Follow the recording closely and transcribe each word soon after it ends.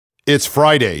It's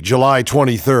Friday, July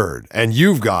 23rd, and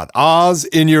you've got Oz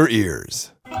in your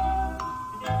ears.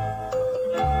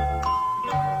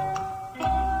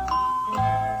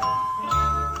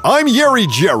 I'm Yeri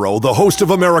Jero, the host of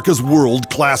America's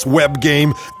world-class web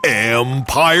game,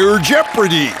 Empire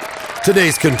Jeopardy!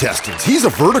 Today's contestants, he's a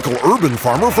vertical urban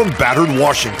farmer from battered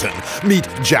Washington. Meet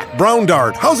Jack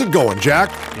Broundart. How's it going, Jack?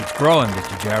 It's growing,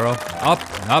 Mr. Jero. Up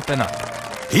and up and up.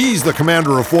 He's the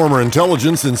commander of former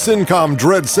intelligence in CINCOM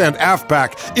Dread Cent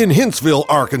AFPAC in Hinceville,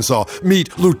 Arkansas.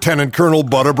 Meet Lieutenant Colonel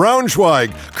Butter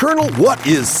Braunschweig. Colonel, what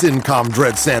is CINCOM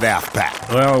Dread Cent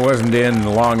AFPAC? Well, I wasn't in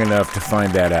long enough to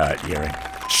find that out, Yeri.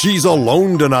 She's a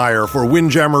lone denier for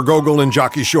Windjammer Gogol in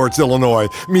Jockey Shorts, Illinois.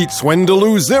 Meet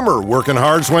Swendaloo Zimmer. Working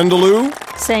hard, Swendaloo?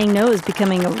 Saying no is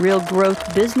becoming a real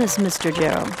growth business, Mr.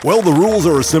 Jero. Well, the rules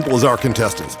are as simple as our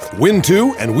contestants. Win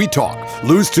 2 and we talk.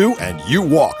 Lose 2 and you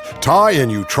walk. Tie and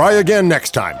you try again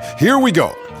next time. Here we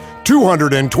go.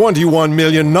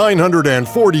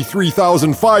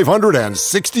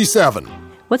 221,943,567.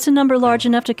 What's a number large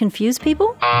enough to confuse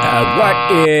people?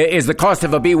 What is the cost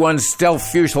of a B-1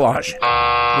 stealth fuselage?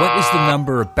 What is the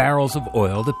number of barrels of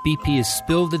oil that BP has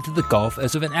spilled into the Gulf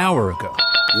as of an hour ago?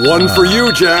 One for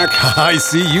you, Jack. I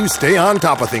see you stay on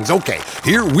top of things. Okay,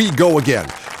 here we go again.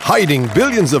 Hiding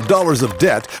billions of dollars of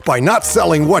debt by not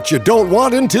selling what you don't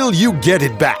want until you get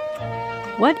it back.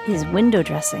 What is window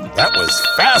dressing? That was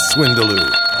fast,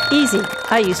 Swindaloo. Easy.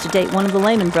 I used to date one of the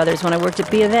Lehman brothers when I worked at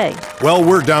B of A. Well,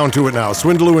 we're down to it now.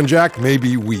 Swindaloo and Jack,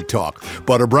 maybe we talk.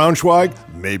 Butter Braunschweig,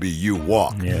 maybe you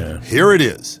walk. Yeah. Here it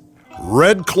is.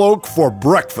 Red Cloak for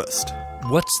breakfast.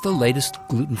 What's the latest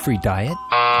gluten-free diet?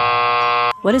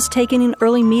 What is taking an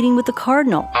early meeting with the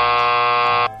Cardinal?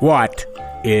 What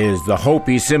is the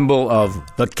Hopi symbol of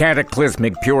the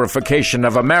cataclysmic purification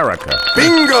of America?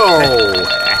 Bingo!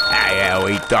 Yeah,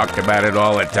 we talked about it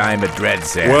all the time at Dread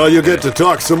Cent. Well, you get to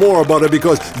talk some more about it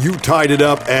because you tied it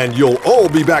up, and you'll all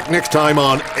be back next time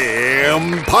on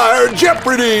Empire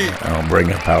Jeopardy! I'll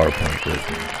bring a PowerPoint with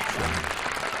me.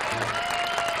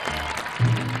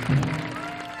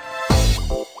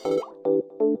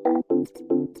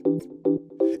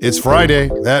 It's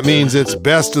Friday. That means it's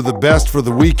best of the best for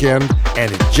the weekend,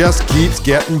 and it just keeps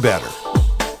getting better.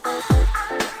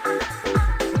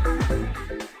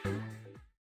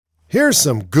 Here's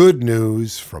some good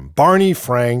news from Barney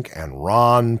Frank and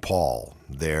Ron Paul.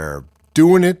 They're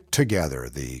doing it together.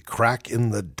 The crack in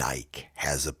the dike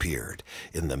has appeared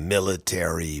in the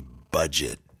military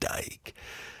budget dike.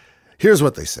 Here's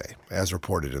what they say, as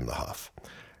reported in the Huff.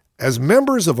 As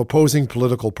members of opposing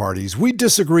political parties, we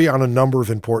disagree on a number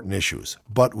of important issues,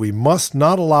 but we must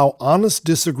not allow honest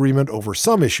disagreement over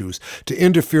some issues to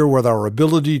interfere with our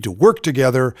ability to work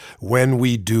together when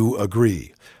we do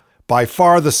agree. By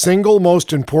far, the single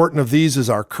most important of these is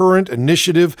our current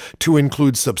initiative to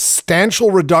include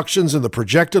substantial reductions in the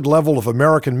projected level of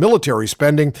American military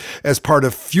spending as part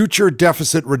of future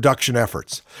deficit reduction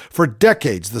efforts. For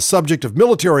decades, the subject of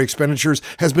military expenditures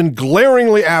has been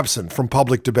glaringly absent from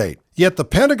public debate. Yet the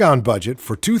Pentagon budget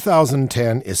for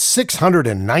 2010 is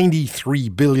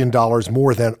 $693 billion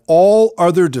more than all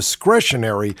other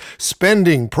discretionary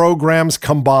spending programs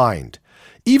combined.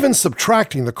 Even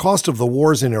subtracting the cost of the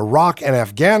wars in Iraq and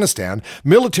Afghanistan,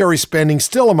 military spending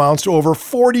still amounts to over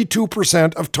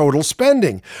 42% of total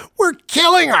spending. We're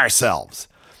killing ourselves.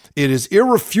 It is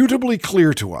irrefutably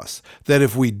clear to us that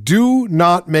if we do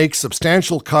not make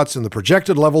substantial cuts in the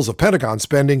projected levels of Pentagon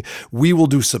spending, we will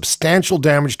do substantial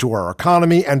damage to our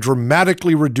economy and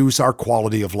dramatically reduce our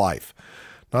quality of life.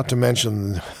 Not to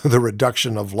mention the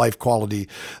reduction of life quality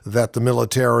that the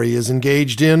military is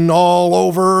engaged in all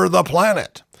over the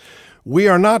planet. We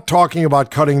are not talking about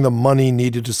cutting the money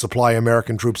needed to supply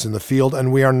American troops in the field,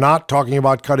 and we are not talking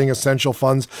about cutting essential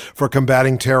funds for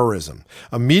combating terrorism.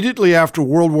 Immediately after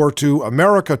World War II,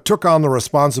 America took on the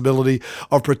responsibility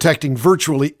of protecting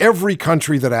virtually every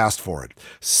country that asked for it.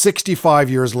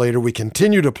 65 years later, we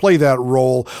continue to play that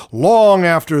role long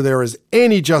after there is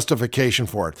any justification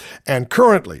for it. And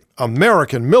currently,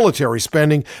 American military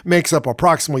spending makes up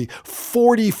approximately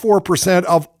 44%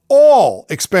 of all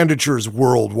expenditures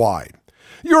worldwide.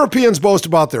 Europeans boast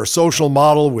about their social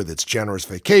model with its generous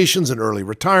vacations and early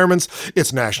retirements,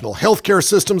 its national healthcare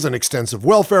systems and extensive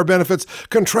welfare benefits,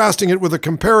 contrasting it with the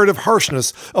comparative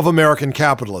harshness of American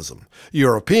capitalism.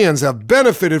 Europeans have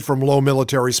benefited from low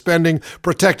military spending,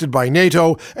 protected by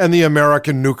NATO and the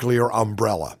American nuclear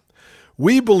umbrella.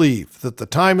 We believe that the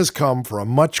time has come for a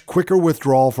much quicker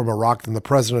withdrawal from Iraq than the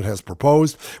president has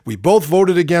proposed. We both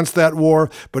voted against that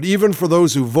war, but even for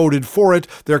those who voted for it,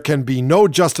 there can be no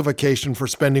justification for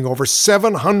spending over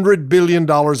 $700 billion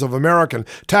of American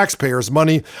taxpayers'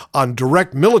 money on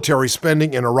direct military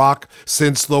spending in Iraq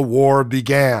since the war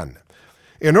began.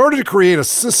 In order to create a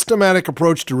systematic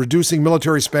approach to reducing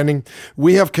military spending,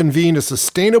 we have convened a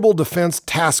Sustainable Defense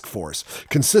Task Force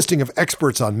consisting of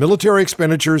experts on military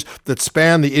expenditures that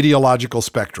span the ideological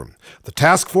spectrum. The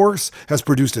task force has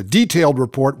produced a detailed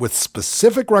report with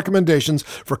specific recommendations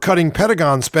for cutting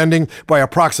Pentagon spending by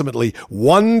approximately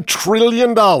 $1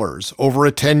 trillion over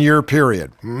a 10-year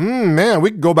period. Man, we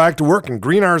could go back to work and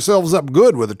green ourselves up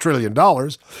good with $1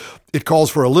 trillion. It calls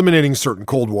for eliminating certain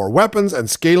Cold War weapons and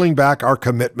scaling back our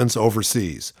commitments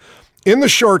overseas. In the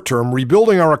short term,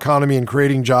 rebuilding our economy and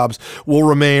creating jobs will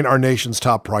remain our nation's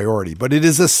top priority, but it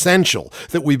is essential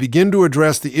that we begin to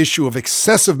address the issue of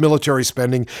excessive military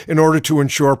spending in order to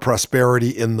ensure prosperity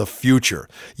in the future.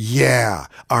 Yeah,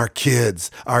 our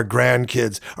kids, our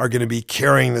grandkids are going to be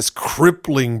carrying this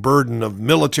crippling burden of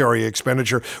military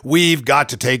expenditure. We've got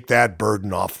to take that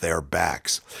burden off their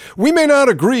backs. We may not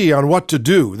agree on what to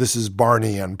do. This is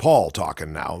Barney and Paul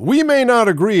talking now. We may not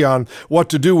agree on what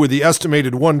to do with the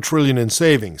estimated $1 trillion in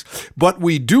savings, but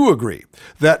we do agree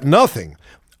that nothing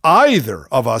either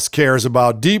of us cares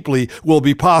about deeply will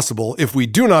be possible if we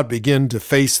do not begin to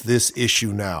face this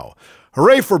issue now.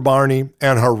 Hooray for Barney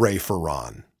and hooray for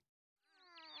Ron.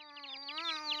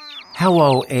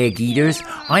 Hello, egg eaters.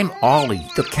 I'm Ollie,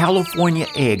 the California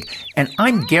egg, and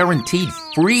I'm guaranteed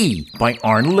free by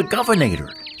Arnold the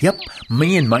Governator. Yep,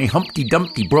 me and my Humpty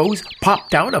Dumpty bros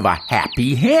popped out of a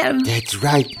happy hen. That's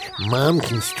right. Mom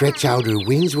can stretch out her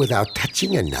wings without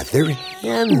touching another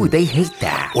hen. Ooh, they hate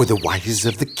that. Or the wires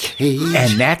of the cage.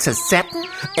 And that's a setting?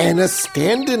 And a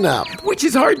standing up. Which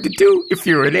is hard to do if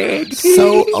you're an egg.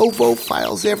 So,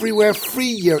 ovophiles everywhere, free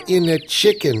your inner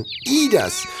chicken. Eat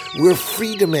us. We're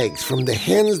freedom eggs from the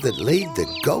hens that laid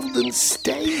the Golden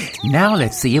State. Now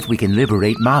let's see if we can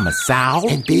liberate Mama Sow.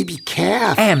 And baby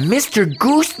calf. And Mr.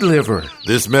 Goose Liver.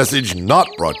 This message not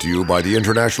brought to you by the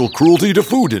international cruelty to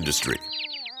food industry.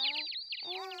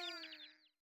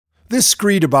 This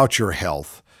screed about your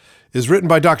health is written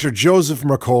by Dr. Joseph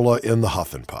Mercola in the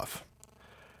Huff and Puff.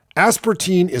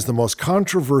 Aspartame is the most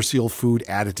controversial food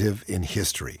additive in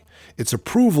history. Its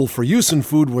approval for use in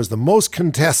food was the most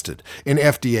contested in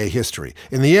FDA history.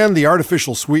 In the end, the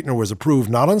artificial sweetener was approved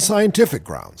not on scientific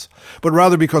grounds, but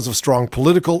rather because of strong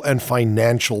political and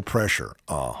financial pressure.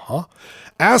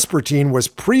 Aspartame was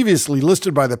previously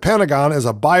listed by the Pentagon as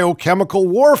a biochemical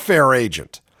warfare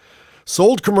agent.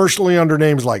 Sold commercially under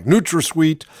names like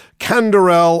NutraSweet,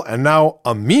 Canderel, and now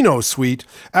AminoSweet,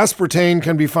 aspartame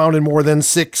can be found in more than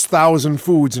 6,000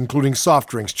 foods, including soft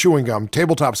drinks, chewing gum,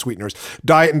 tabletop sweeteners,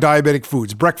 diet and diabetic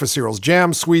foods, breakfast cereals,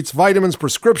 jams, sweets, vitamins,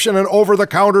 prescription, and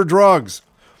over-the-counter drugs.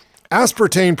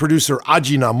 Aspartame producer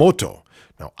Ajinomoto.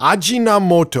 Now,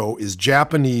 Ajinomoto is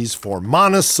Japanese for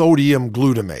monosodium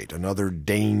glutamate, another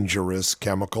dangerous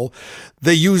chemical.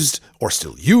 They used, or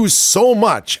still use, so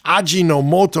much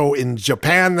Ajinomoto in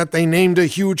Japan that they named a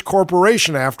huge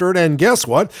corporation after it, and guess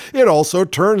what? It also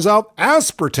turns out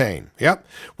aspartame. Yep.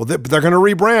 Well, they're going to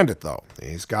rebrand it, though.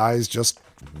 These guys just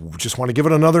want to give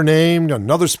it another name,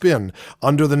 another spin,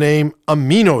 under the name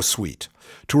AminoSweet.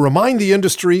 To remind the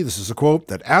industry, this is a quote,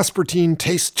 that aspartame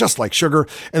tastes just like sugar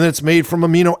and that it's made from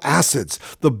amino acids,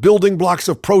 the building blocks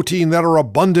of protein that are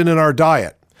abundant in our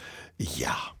diet.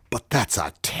 Yeah, but that's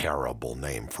a terrible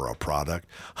name for a product.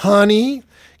 Honey,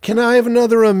 can I have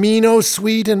another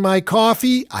AminoSweet in my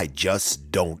coffee? I just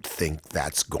don't think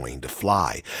that's going to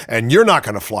fly. And you're not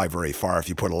going to fly very far if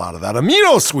you put a lot of that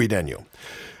AminoSweet in you.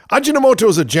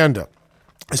 Ajinomoto's agenda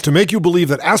is to make you believe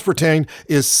that aspartame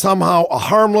is somehow a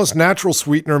harmless natural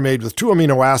sweetener made with 2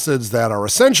 amino acids that are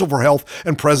essential for health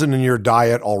and present in your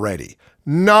diet already.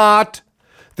 Not.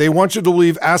 They want you to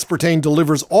believe aspartame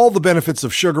delivers all the benefits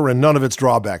of sugar and none of its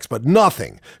drawbacks, but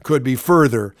nothing could be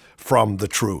further from the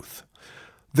truth.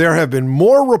 There have been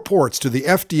more reports to the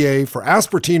FDA for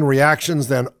aspartame reactions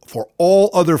than for all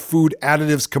other food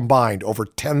additives combined, over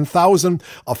 10,000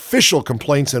 official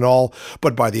complaints in all,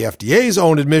 but by the FDA's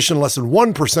own admission, less than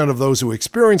 1% of those who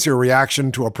experience a reaction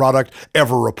to a product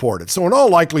ever reported. So in all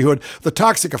likelihood, the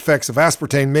toxic effects of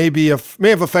aspartame may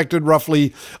have affected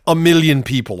roughly 1 million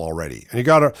people already. And you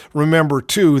got to remember,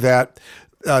 too, that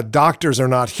doctors are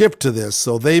not hip to this,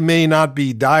 so they may not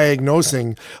be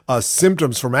diagnosing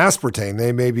symptoms from aspartame.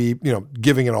 They may be,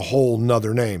 giving it a whole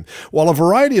nother name. While a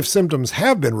variety of symptoms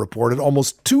have been reported,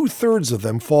 almost 2/3 of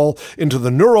them fall into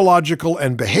the neurological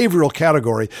and behavioral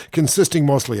category, consisting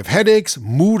mostly of headaches,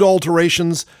 mood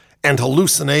alterations, and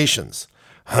hallucinations.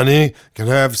 Honey, can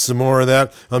I have some more of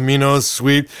that amino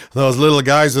sweet? Those little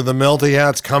guys with the melty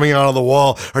hats coming out of the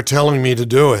wall are telling me to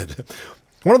do it.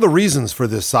 One of the reasons for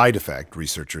this side effect,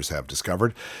 researchers have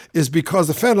discovered, is because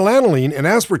the phenylalanine in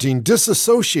aspartame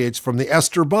disassociates from the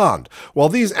ester bond. While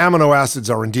these amino acids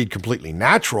are indeed completely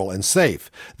natural and safe,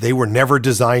 they were never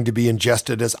designed to be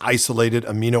ingested as isolated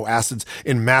amino acids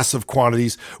in massive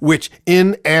quantities, which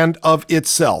in and of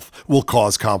itself will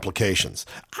cause complications.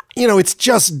 It's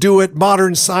just do it.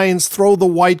 Modern science, throw the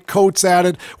white coats at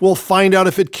it. We'll find out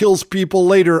if it kills people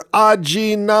later.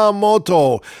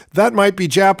 Ajinomoto. That might be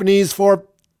Japanese for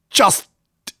just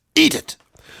eat it.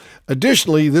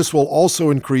 Additionally, this will also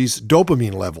increase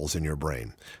dopamine levels in your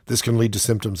brain. This can lead to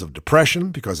symptoms of depression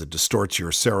because it distorts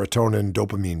your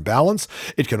serotonin-dopamine balance.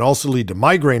 It can also lead to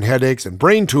migraine headaches and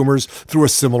brain tumors through a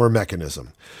similar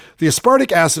mechanism. The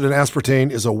aspartic acid in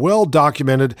aspartame is a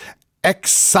well-documented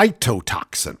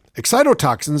excitotoxin.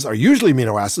 Excitotoxins are usually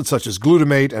amino acids such as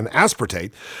glutamate and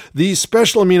aspartate. These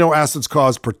special amino acids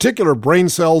cause particular brain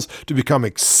cells to become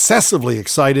excessively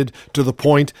excited to the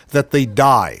point that they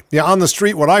die. Yeah, on the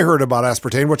street, what I heard about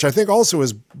aspartame, which I think also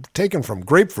is taken from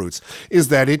grapefruits, is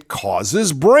that it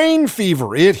causes brain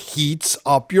fever. It heats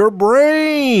up your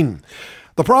brain.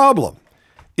 The problem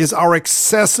is our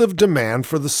excessive demand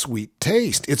for the sweet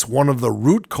taste. It's one of the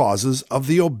root causes of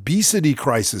the obesity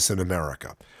crisis in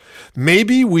America.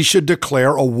 Maybe we should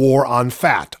declare a war on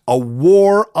fat, a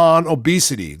war on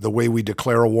obesity, the way we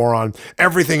declare a war on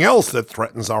everything else that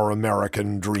threatens our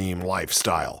American dream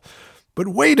lifestyle. But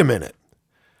wait a minute.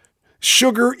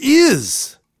 Sugar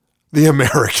is the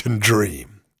American dream.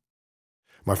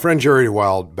 My friend Jerry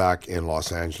Wild back in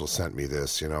Los Angeles sent me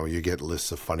this. You get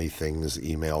lists of funny things,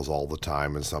 emails all the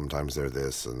time, and sometimes they're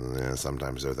this and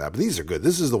sometimes they're that. But these are good.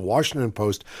 This is the Washington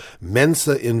Post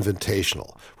Mensa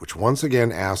Invitational, which once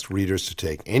again asked readers to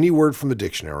take any word from the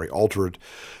dictionary, alter it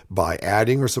by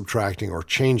adding or subtracting or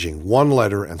changing one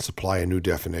letter, and supply a new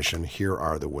definition. Here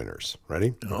are the winners.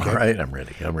 Ready? Okay. All right, I'm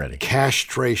ready.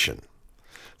 Castration.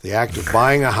 The act of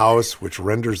buying a house which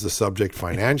renders the subject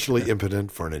financially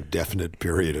impotent for an indefinite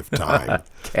period of time.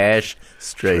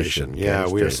 Castration. Yeah,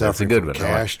 we are suffering from from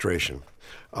castration.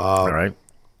 All right.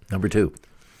 Number 2.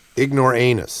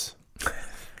 Ignoramus.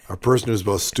 A person who's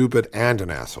both stupid and an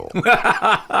asshole.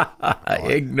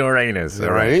 Ignoramus.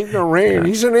 All right. Ignoramus.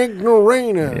 He's an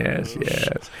ignoramus.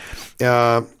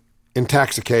 Yes.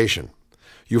 Intoxication.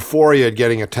 Euphoria at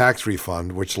getting a tax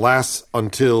refund, which lasts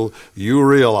until you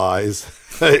realize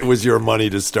it was your money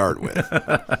to start with.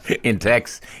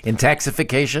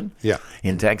 Intaxification? Yeah.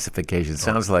 Intaxification.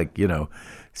 Sounds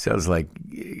like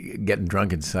getting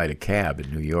drunk inside a cab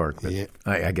in New York. But Yeah.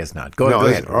 I guess not. Go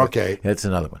ahead. Okay. That's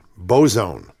another one.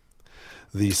 Bozone.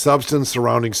 The substance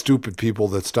surrounding stupid people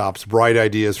that stops bright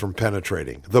ideas from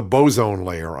penetrating. The bozone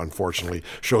layer, unfortunately,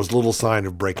 shows little sign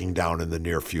of breaking down in the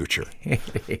near future.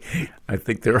 I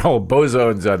think they're all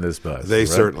bozones on this bus. They right?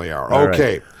 certainly are. All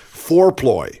Okay. right.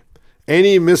 Foreploy.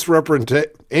 Any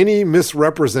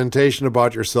misrepresentation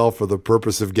about yourself for the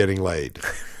purpose of getting laid.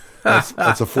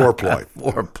 That's a foreploy.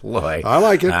 Foreploy. I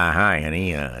like it.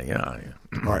 Honey, All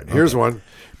right, here's one.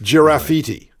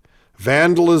 Giraffiti.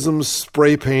 Vandalism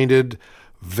spray painted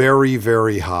very,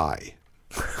 very high.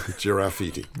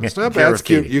 Giraffiti. It's not bad. That's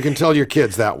cute. You can tell your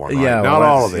kids that one. Right? Yeah, Not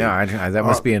all of them. Yeah, that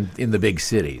must be in the big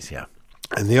cities, yeah.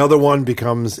 And the other one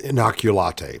becomes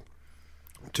inoculate.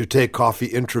 To take coffee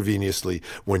intravenously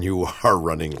when you are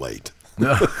running late.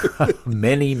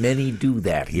 Many do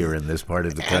that here in this part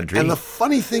of the country. And the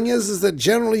funny thing is that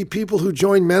generally people who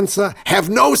join Mensa have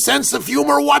no sense of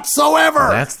humor whatsoever.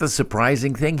 That's the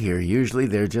surprising thing here. Usually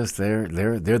they're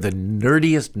the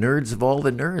nerdiest nerds of all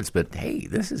the nerds. But hey,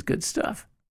 this is good stuff.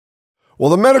 Well,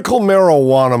 the medical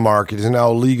marijuana market is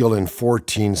now legal in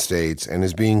 14 states and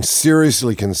is being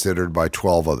seriously considered by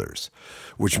 12 others,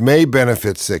 which may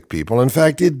benefit sick people. In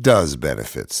fact, it does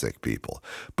benefit sick people,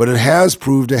 but it has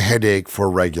proved a headache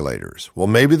for regulators. Well,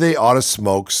 maybe they ought to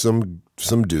smoke some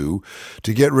do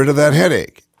to get rid of that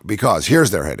headache. Because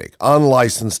here's their headache.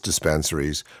 Unlicensed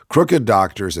dispensaries, crooked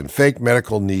doctors, and fake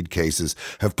medical need cases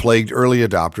have plagued early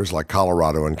adopters like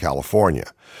Colorado and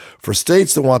California. For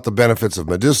states that want the benefits of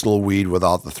medicinal weed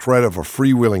without the threat of a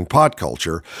freewheeling pot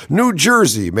culture, New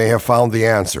Jersey may have found the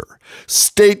answer.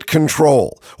 State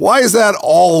control. Why is that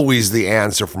always the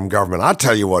answer from government? I'll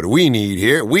tell you what we need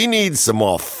here. We need some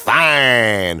more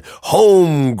fine,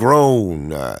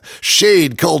 homegrown,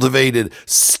 shade-cultivated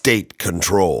state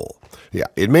control. Yeah,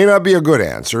 it may not be a good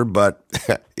answer, but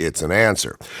it's an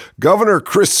answer. Governor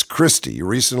Chris Christie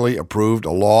recently approved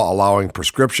a law allowing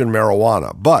prescription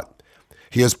marijuana, but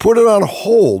he has put it on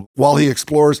hold while he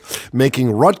explores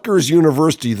making Rutgers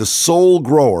University the sole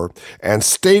grower and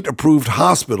state-approved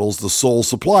hospitals the sole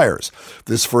suppliers.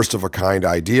 This first-of-a-kind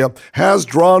idea has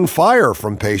drawn fire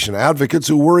from patient advocates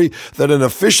who worry that an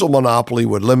official monopoly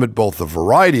would limit both the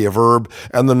variety of herb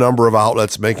and the number of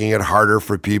outlets, making it harder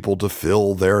for people to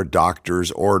fill their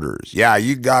doctor's orders. Yeah,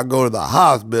 you gotta go to the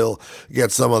hospital,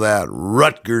 get some of that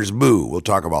Rutgers boo. We'll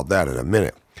talk about that in a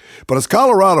minute. But as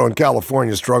Colorado and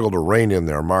California struggle to rein in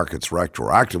their markets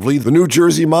retroactively, the New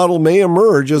Jersey model may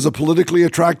emerge as a politically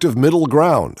attractive middle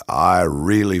ground. I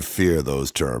really fear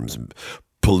those terms.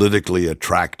 Politically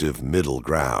attractive middle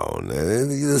ground.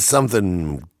 There's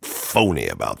something phony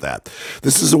about that.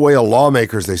 This is a way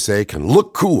lawmakers, they say, can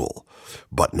look cool,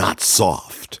 but not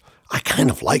soft. I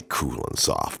kind of like cool and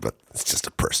soft, but it's just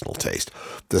a personal taste.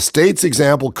 The state's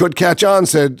example could catch on,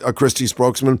 said a Christie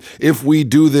spokesman, if we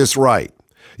do this right.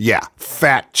 Yeah,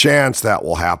 fat chance that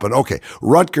will happen. Okay,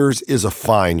 Rutgers is a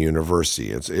fine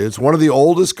university. It's one of the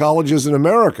oldest colleges in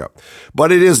America,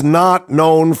 but it is not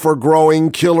known for growing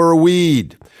killer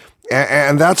weed.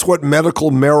 And that's what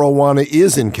medical marijuana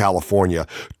is in California.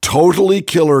 Totally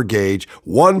killer gauge,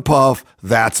 one puff,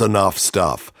 that's enough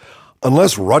stuff.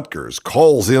 Unless Rutgers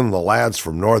calls in the lads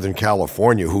from Northern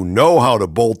California who know how to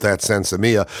bolt that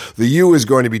sensimilla, the U is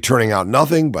going to be turning out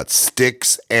nothing but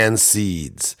sticks and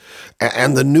seeds.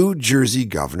 And the New Jersey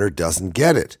governor doesn't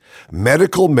get it.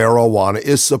 Medical marijuana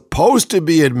is supposed to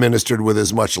be administered with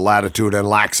as much latitude and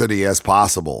laxity as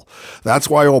possible. That's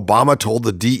why Obama told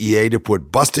the DEA to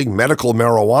put busting medical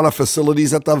marijuana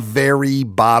facilities at the very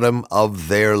bottom of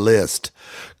their list.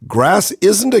 Grass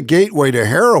isn't a gateway to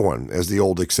heroin, as the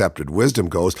old accepted wisdom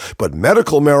goes, but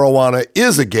medical marijuana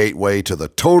is a gateway to the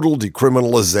total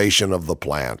decriminalization of the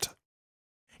plant.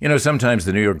 You know, sometimes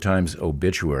the New York Times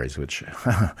obituaries, which,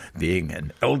 being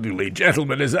an elderly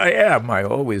gentleman as I am, I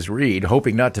always read,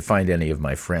 hoping not to find any of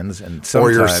my friends. And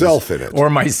or yourself in it. Or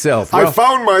myself. Well, I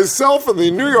found myself in the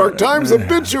New York Times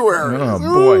obituary. Oh,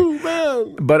 boy. Ooh,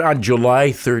 man. But on July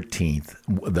 13th,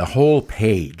 the whole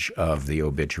page of the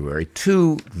obituary,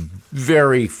 two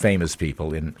very famous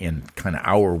people in kind of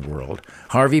our world.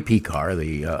 Harvey Pekar,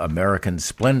 the American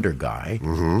Splendor guy,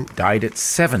 died at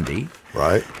 70.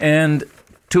 Right. And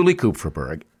Tuli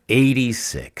Kupferberg,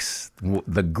 86,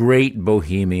 the great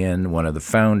bohemian, one of the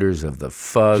founders of the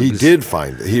Fugs. He did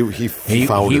find it. He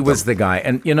founded He was them. the guy.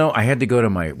 And, you know, I had to go to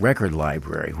my record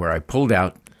library where I pulled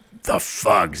out the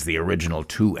Fugs, the original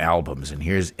 2 albums. And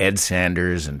here's Ed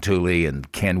Sanders and Tuli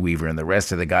and Ken Weaver and the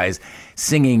rest of the guys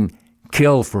singing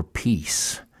Kill for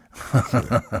Peace,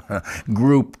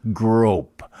 Group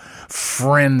Grope,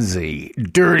 Frenzy,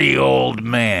 Dirty Old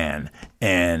Man,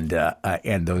 and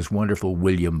those wonderful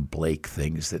William Blake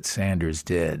things that Sanders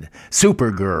did.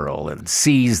 Supergirl and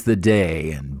Seize the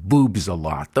Day and Boobs a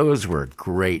Lot. Those were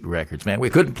great records, man. We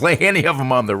couldn't play any of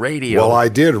them on the radio. Well, I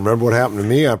did. Remember what happened to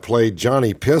me? I played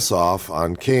Johnny Pissoff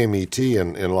on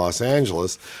KMET in Los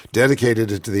Angeles,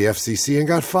 dedicated it to the FCC, and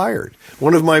got fired.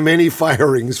 One of my many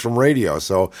firings from radio.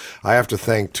 So I have to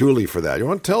thank Tuli for that. You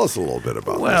want to tell us a little bit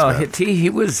about this, man? He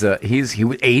was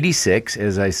 86,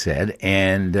 as I said,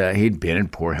 and he'd been in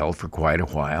poor health for quite a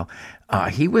while.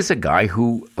 He was a guy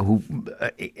who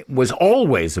was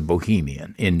always a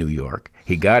bohemian in New York.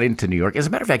 He got into New York. As a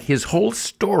matter of fact, his whole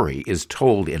story is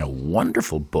told in a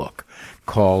wonderful book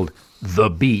called The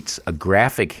Beats, A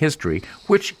Graphic History,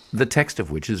 which the text of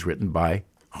which is written by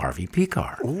Harvey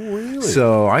Pekar. Oh, really?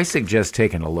 So I suggest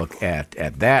taking a look at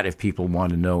that if people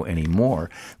want to know any more.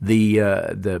 The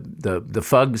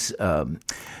Fugs.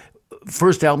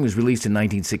 First album was released in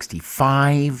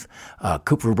 1965.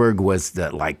 Kupferberg was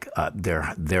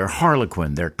their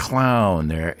harlequin, their clown.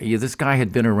 This guy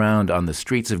had been around on the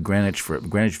streets of Greenwich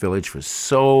Village for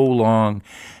so long,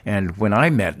 and when I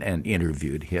met and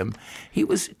interviewed him, he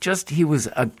was just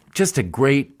a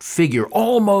great figure,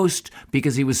 almost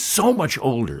because he was so much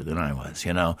older than I was.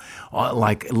 You know,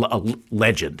 like a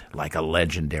legend, like a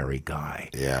legendary guy.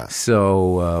 Yeah.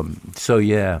 So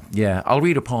yeah. I'll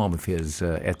read a poem of his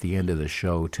at the end into the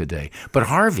show today. But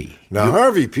Harvey. Now,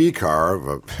 Harvey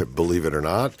Pekar, believe it or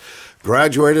not,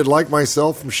 graduated like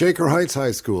myself from Shaker Heights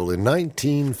High School in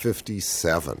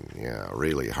 1957. Yeah,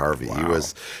 really, Harvey. Wow.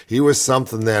 He was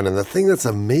something then. And the thing that's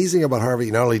amazing about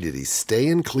Harvey, not only did he stay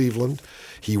in Cleveland,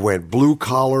 he went blue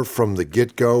collar from the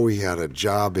get-go. He had a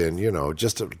job in,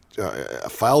 just a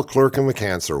file clerk in the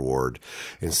cancer ward,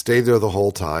 and stayed there the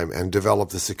whole time and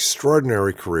developed this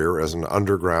extraordinary career as an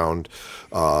underground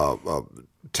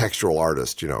textual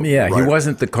artist, Yeah, writer. he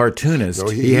wasn't the cartoonist. No,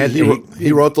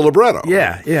 he wrote the libretto.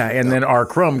 Yeah, and then R.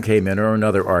 Crumb came in, or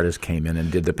another artist came in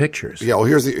and did the pictures. Yeah, well,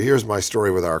 here's my story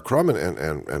with R. Crumb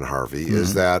and Harvey,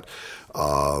 is that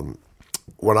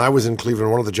when I was in Cleveland,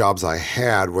 one of the jobs I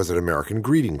had was at American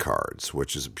Greeting Cards,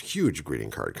 which is a huge greeting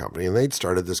card company, and they'd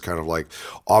started this kind of like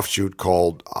offshoot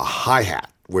called a Hi-Hat,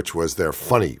 which was their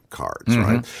funny cards,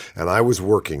 right? And I was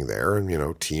working there and,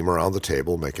 team around the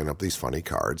table making up these funny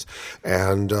cards.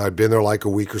 And I'd been there like a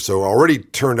week or so, already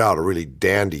turned out a really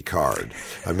dandy card.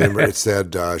 I remember it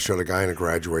said, showed a guy in a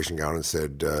graduation gown and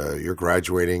said, you're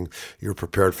graduating, you're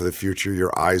prepared for the future,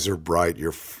 your eyes are bright,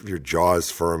 your jaw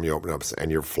is firm, you open up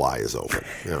and your fly is open.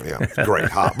 It's great,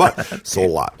 but sold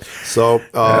a lot. So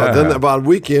then about a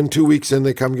week in, 2 weeks in,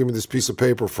 they come give me this piece of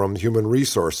paper from Human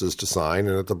Resources to sign.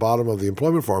 And at the bottom of the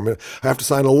employment form, I have to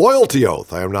sign a loyalty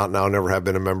oath. I am not now, never have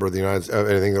been a member of the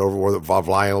anything that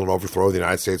violate and overthrow the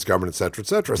United States government, et cetera, et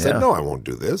cetera. I said, no, I won't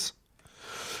do this.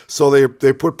 So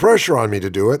they put pressure on me to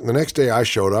do it. And the next day I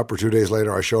showed up, or 2 days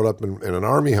later, I showed up in an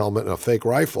army helmet and a fake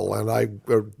rifle, and I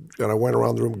went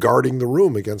around the room guarding the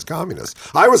room against communists.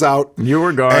 I was out. You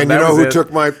were gone. And you know who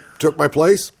took my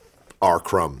place? R.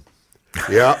 Crumb.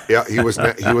 Yeah, he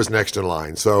was next in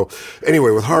line. So anyway,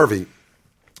 with Harvey,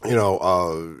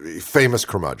 famous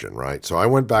curmudgeon, right? So I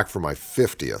went back for my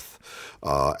 50th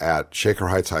at Shaker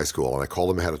Heights High School, and I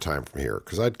called him ahead of time from here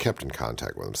because I'd kept in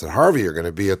contact with him. I said, Harvey, you're going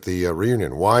to be at the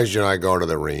reunion. Why should I go to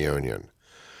the reunion?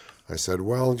 I said,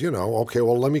 well, okay,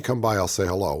 well, let me come by. I'll say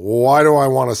hello. Well, why do I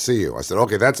want to see you? I said,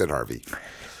 okay, that's it, Harvey.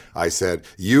 I said,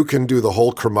 you can do the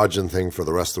whole curmudgeon thing for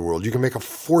the rest of the world. You can make a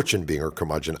fortune being a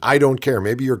curmudgeon. I don't care.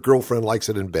 Maybe your girlfriend likes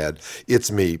it in bed.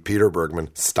 It's me, Peter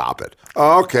Bergman. Stop it.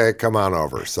 Okay, come on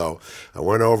over. So I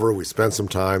went over. We spent some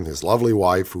time. His lovely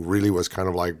wife, who really was kind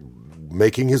of like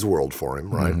making his world for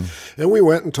him, right? And we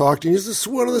went and talked, and he's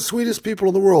one of the sweetest people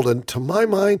in the world. And to my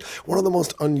mind, one of the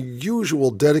most unusual,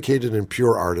 dedicated, and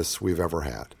pure artists we've ever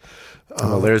had.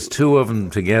 Well, there's two of them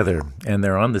together, and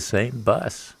they're on the same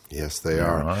bus. Yes, they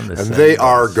are. And they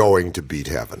are going to beat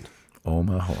heaven. Oh,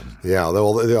 my home. Yeah,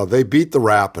 they beat the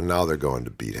rap, and now they're going to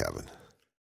beat heaven.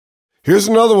 Here's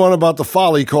another one about the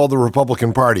folly called the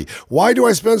Republican Party. Why do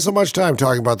I spend so much time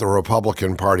talking about the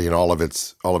Republican Party and all of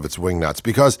its wingnuts?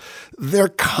 Because they're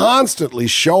constantly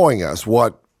showing us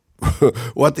what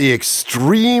the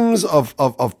extremes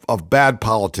of bad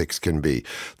politics can be.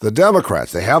 The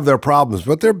Democrats, they have their problems,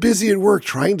 but they're busy at work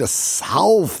trying to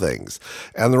solve things.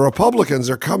 And the Republicans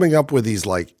are coming up with these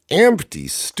like empty,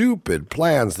 stupid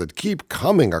plans that keep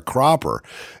coming a cropper.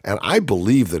 And I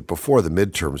believe that before the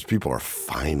midterms, people are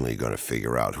finally going to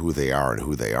figure out who they are and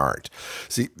who they aren't.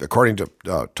 See, according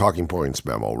to Talking Points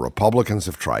memo, Republicans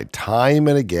have tried time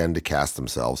and again to cast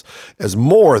themselves as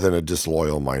more than a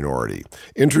disloyal minority,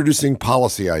 introducing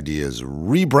policy ideas,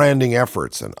 rebranding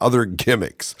efforts, and other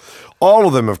gimmicks. All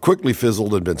of them have quickly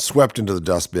fizzled and been swept into the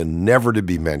dustbin, never to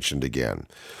be mentioned again.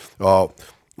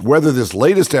 Whether this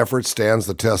latest effort stands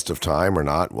the test of time or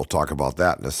not, we'll talk about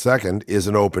that in a second, is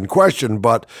an open question.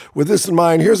 But with this in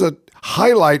mind, here's a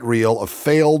highlight reel of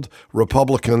failed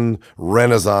Republican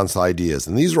Renaissance ideas.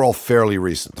 And these are all fairly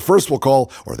recent. The first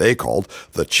they called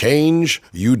The Change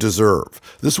You Deserve.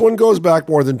 This one goes back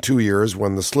more than 2 years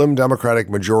when the slim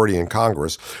Democratic majority in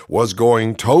Congress was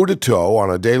going toe-to-toe on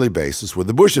a daily basis with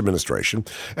the Bush administration,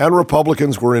 and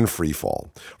Republicans were in free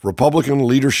fall. Republican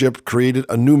leadership created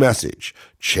a new message: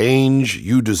 change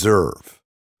you deserve.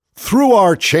 Through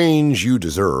our Change You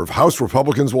Deserve, House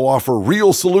Republicans will offer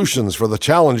real solutions for the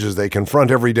challenges they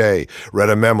confront every day, read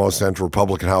a memo sent to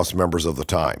Republican House members of the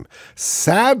time.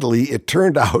 Sadly, it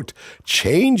turned out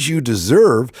Change You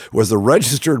Deserve was the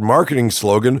registered marketing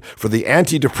slogan for the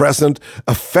antidepressant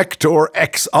Effector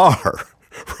XR.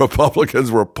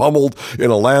 Republicans were pummeled in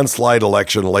a landslide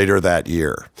election later that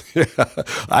year.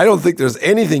 I don't think there's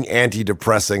anything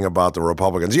antidepressing about the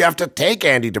Republicans. You have to take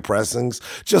antidepressants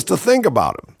just to think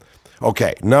about them.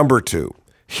 Okay, number 2,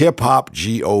 hip-hop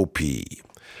GOP.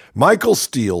 Michael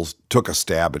Steele took a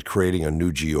stab at creating a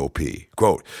new GOP.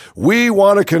 Quote, "We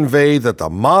want to convey that the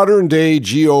modern-day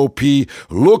GOP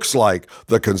looks like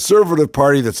the conservative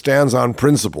party that stands on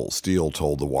principle," Steele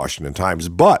told the Washington Times,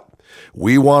 "but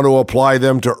We want to apply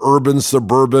them to urban,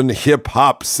 suburban,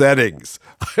 hip-hop settings.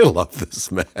 I love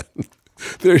this man.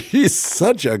 He's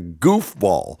such a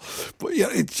goofball.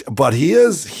 But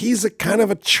he's a kind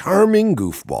of a charming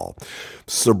goofball.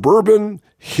 Suburban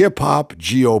hip-hop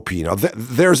GOP. Now,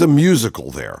 there's a musical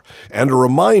there, and a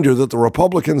reminder that the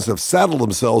Republicans have saddled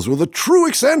themselves with a true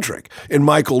eccentric in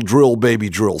Michael Drill Baby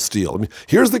Drill Steele. I mean,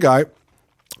 here's the guy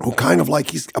who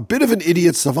he's a bit of an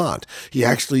idiot savant. He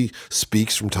actually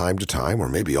speaks from time to time, or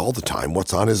maybe all the time,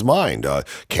 what's on his mind.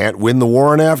 Can't win the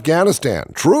war in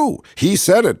Afghanistan. True. He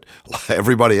said it.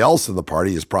 Everybody else in the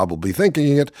party is probably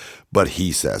thinking it, but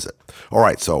he says it. All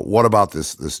right, so what about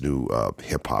this new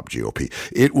hip-hop GOP?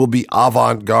 It will be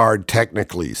avant-garde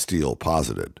technically, Steele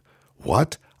posited.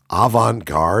 What?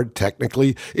 Avant-garde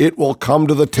technically? It will come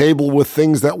to the table with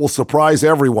things that will surprise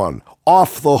everyone.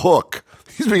 Off the hook.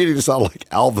 He's beginning to sound like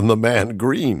Alvin the Man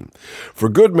Green. For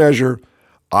good measure,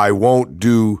 I won't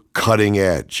do cutting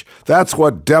edge. That's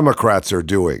what Democrats are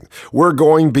doing. We're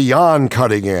going beyond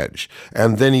cutting edge.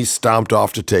 And then he stomped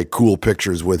off to take cool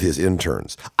pictures with his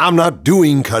interns. I'm not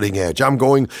doing cutting edge. I'm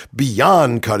going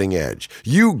beyond cutting edge.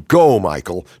 You go,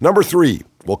 Michael. Number 3,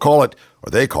 we'll call it, or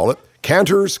they call it,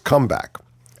 Cantor's Comeback.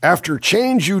 After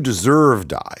Change You Deserve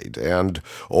died and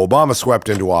Obama swept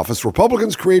into office,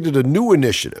 Republicans created a new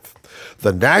initiative,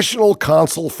 the National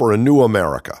Council for a New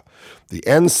America. The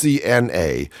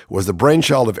NCNA was the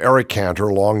brainchild of Eric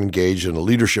Cantor, long engaged in a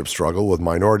leadership struggle with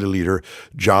Minority Leader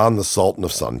John the Sultan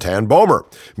of Suntan Boehmer.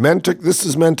 This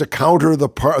is meant to counter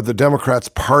the Democrats'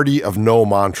 Party of No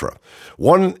mantra.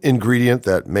 One ingredient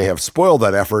that may have spoiled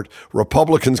that effort,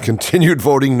 Republicans continued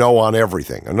voting no on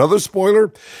everything. Another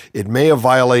spoiler, it may have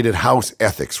violated House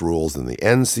ethics rules, and the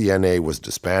NCNA was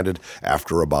disbanded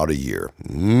after about a year.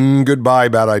 Goodbye,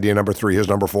 bad idea. Number 3. Here's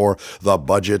number 4, the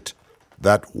budget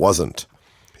that wasn't.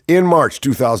 In March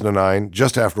 2009,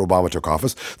 just after Obama took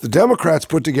office, the Democrats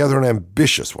put together an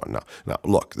ambitious one. Now,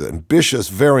 look, the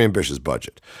very ambitious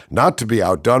budget. Not to be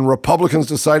outdone, Republicans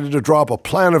decided to draw up a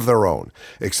plan of their own,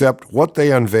 except what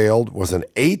they unveiled was an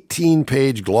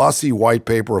 18-page glossy white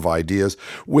paper of ideas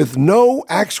with no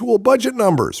actual budget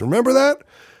numbers. Remember that?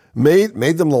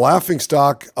 Made them the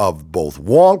laughingstock of both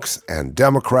wonks and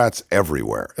Democrats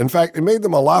everywhere. In fact, it made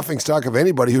them a laughingstock of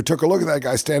anybody who took a look at that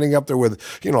guy standing up there with,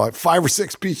 like 5 or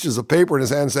 6 pieces of paper in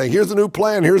his hand saying, here's the new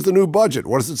plan, here's the new budget.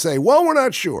 What does it say? Well, we're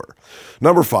not sure.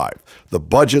 Number 5, the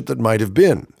budget that might have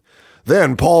been.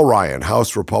 Then Paul Ryan,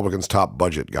 House Republicans' top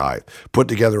budget guy, put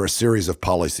together a series of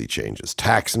policy changes,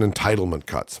 tax and entitlement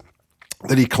cuts,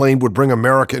 that he claimed would bring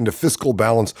America into fiscal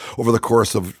balance over the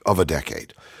course of a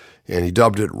decade. And he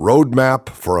dubbed it Roadmap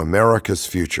for America's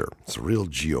Future. It's a real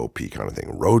GOP kind of thing.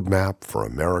 Roadmap for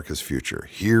America's Future.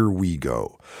 Here we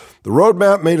go. The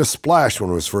roadmap made a splash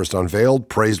when it was first unveiled,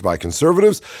 praised by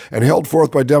conservatives, and held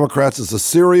forth by Democrats as a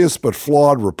serious but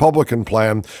flawed Republican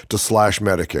plan to slash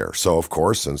Medicare. So, of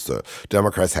course, since the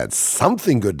Democrats had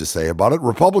something good to say about it,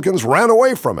 Republicans ran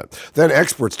away from it. Then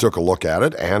experts took a look at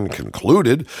it and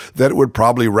concluded that it would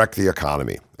probably wreck the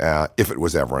economy if it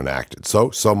was ever enacted.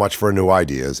 So much for new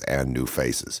ideas and new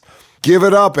faces. Give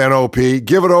it up, NOP.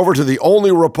 Give it over to the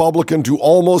only Republican to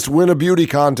almost win a beauty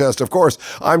contest. Of course,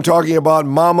 I'm talking about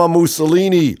Mama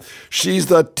Mussolini. She's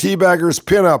the teabagger's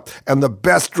pinup and the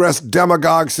best-dressed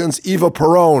demagogue since Eva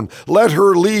Peron. Let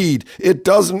her lead. It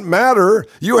doesn't matter.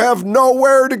 You have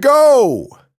nowhere to go.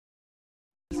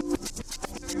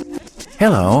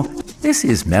 Hello, this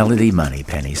is Melody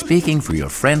Moneypenny speaking for your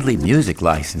friendly music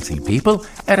licensing people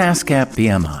at ASCAP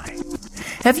BMI.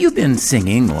 Have you been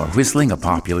singing or whistling a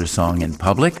popular song in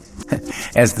public?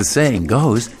 As the saying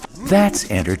goes,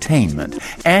 that's entertainment,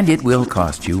 and it will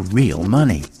cost you real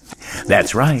money.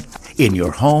 That's right. In your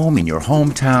home, in your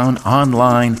hometown,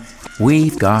 online,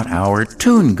 we've got our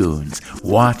Tune Goons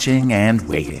watching and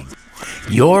waiting.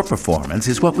 Your performance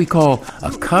is what we call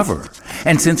a cover,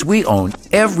 and since we own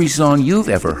every song you've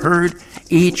ever heard,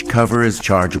 each cover is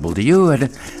chargeable to you at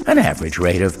an average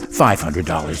rate of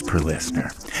 $500 per listener.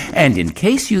 And in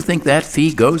case you think that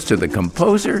fee goes to the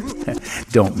composer,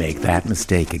 don't make that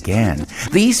mistake again.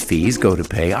 These fees go to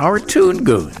pay our Tune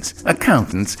Goons,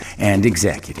 accountants, and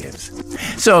executives.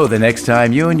 So the next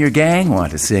time you and your gang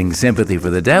want to sing Sympathy for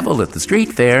the Devil at the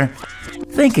street fair,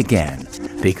 think again,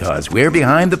 because we're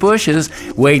behind the bushes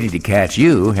waiting to catch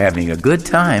you having a good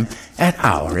time at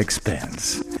our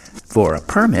expense. For a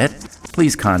permit,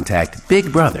 please contact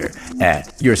Big Brother at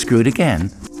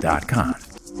yourscrewedagain.com.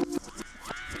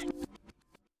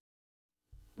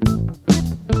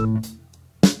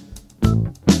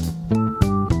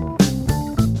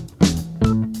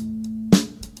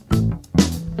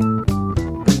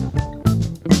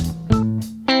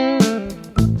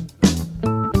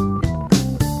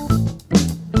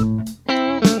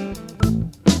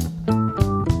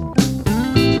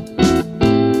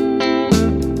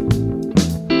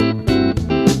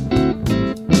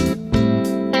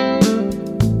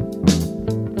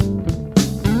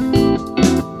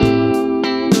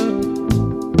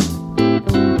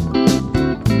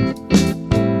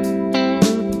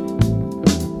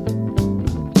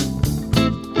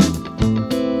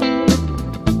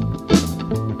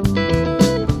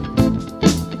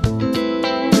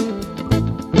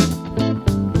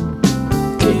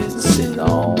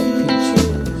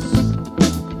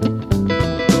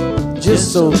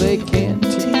 just so they can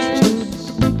teach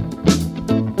us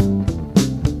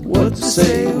what to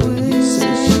say when he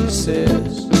says, she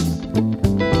says.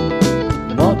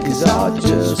 Monkeys are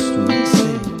just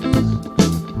recess.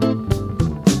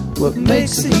 What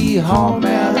makes the hee-haw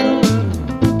matter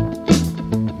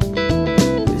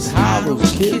is how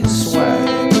those kids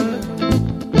swagger.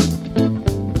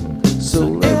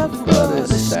 So everybody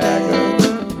stagger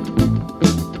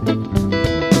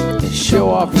and show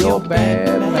off your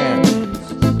bad manners.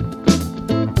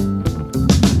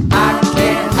 I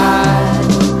can't hide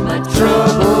my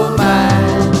troubled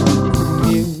mind from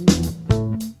you.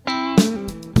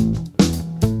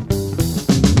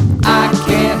 I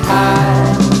can't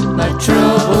hide my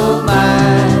troubled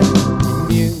mind from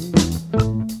you.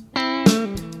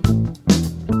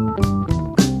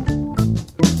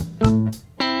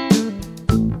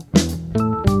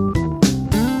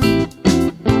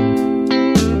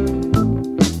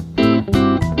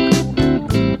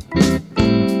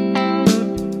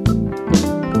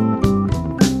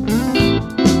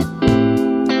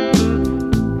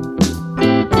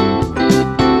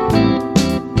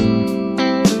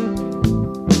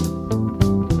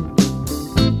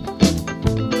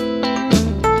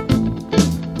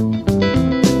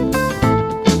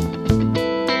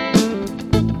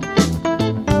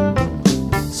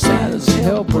 Santa's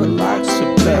helper likes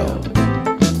a bell.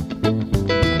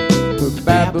 Her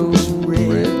baboon's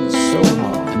red and so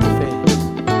hard fed.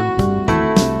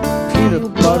 Peanut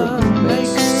butter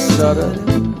makes it stutter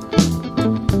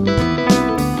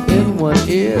in one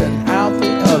ear and out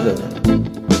the other.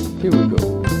 Here we go.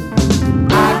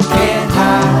 I can't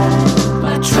hide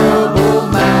my troubled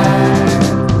mind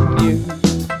from you.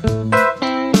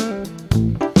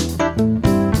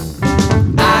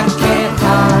 I can't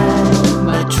hide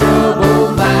my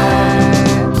troubled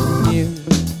mind from you.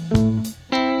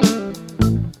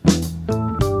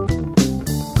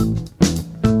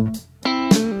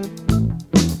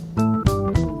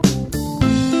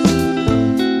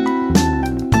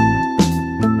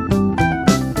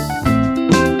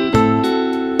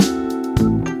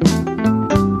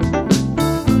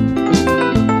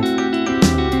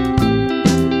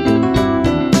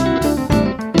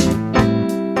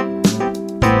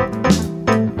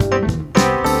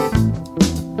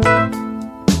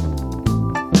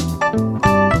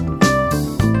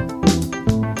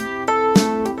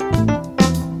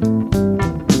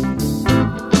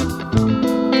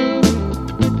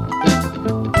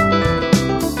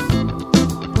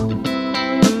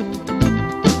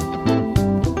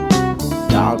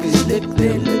 Doggies lick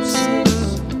their lipsticks,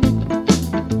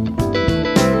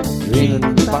 dreaming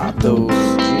about those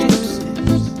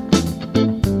gypsies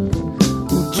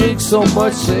who drink so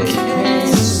much they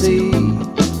can't see.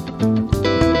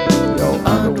 Your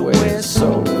underwear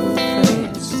so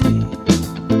fancy.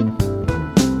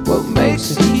 What makes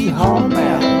the hee-haw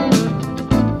matter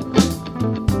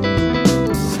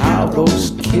is how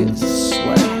those kids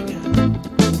swagger.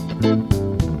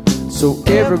 So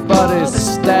everybody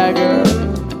stagger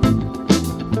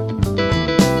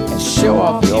and show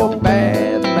off your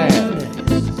bad manners.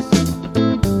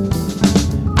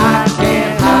 I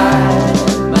can't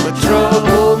hide my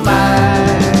troubled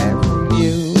mind from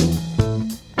you.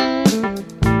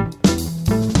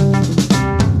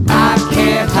 I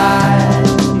can't hide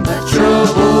my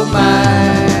troubled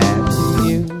mind from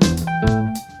you.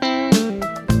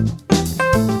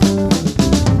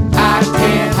 I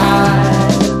can't hide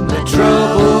my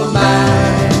troubled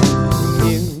mind from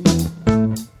you.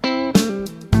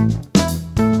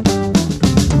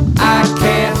 I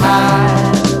can't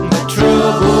hide my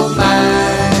troubled mind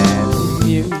from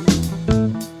you.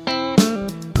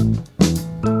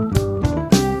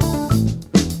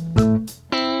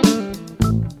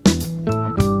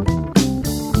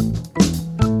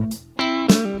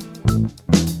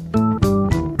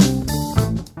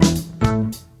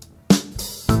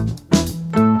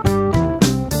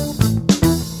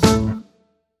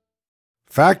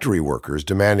 Factory workers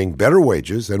demanding better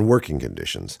wages and working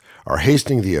conditions are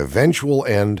hastening the eventual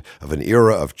end of an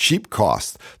era of cheap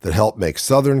costs that helped make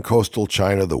southern coastal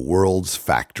China the world's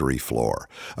factory floor.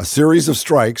 A series of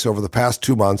strikes over the past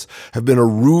 2 months have been a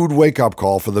rude wake-up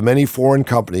call for the many foreign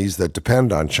companies that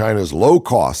depend on China's low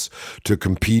costs to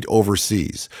compete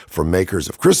overseas, from makers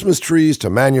of Christmas trees to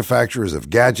manufacturers of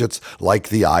gadgets like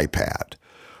the iPad.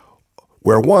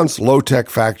 Where once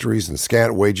low-tech factories and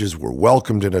scant wages were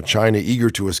welcomed into China eager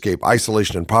to escape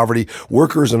isolation and poverty,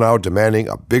 workers are now demanding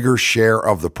a bigger share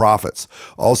of the profits.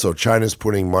 Also, China's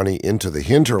putting money into the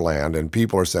hinterland, and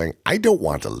people are saying, I don't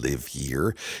want to live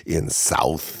here in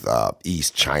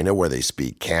East China where they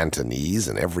speak Cantonese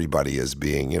and everybody is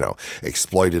being,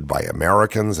 exploited by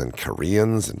Americans and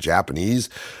Koreans and Japanese.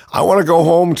 I want to go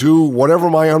home to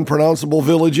whatever my unpronounceable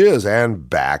village is, and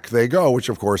back they go, which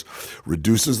of course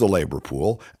reduces the labor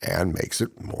pool and makes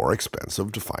it more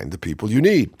expensive to find the people you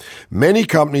need. Many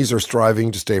companies are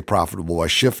striving to stay profitable by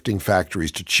shifting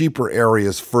factories to cheaper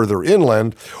areas further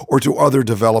inland or to other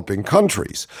developing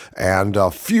countries. And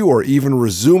few are even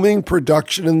resuming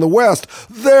production in the West.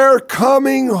 They're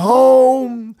coming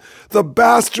home. The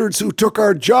bastards who took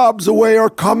our jobs away are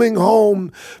coming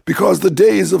home because the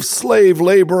days of slave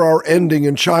labor are ending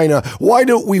in China. Why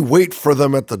don't we wait for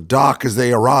them at the dock as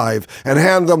they arrive and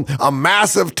hand them a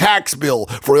massive tax bill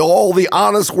for all the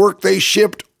honest work they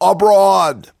shipped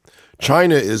abroad?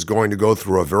 China is going to go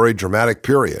through a very dramatic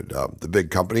period. The big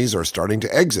companies are starting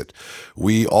to exit.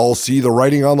 We all see the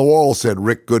writing on the wall, said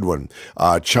Rick Goodwin,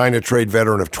 a China trade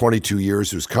veteran of 22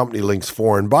 years whose company links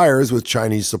foreign buyers with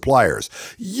Chinese suppliers.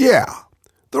 Yeah,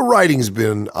 the writing's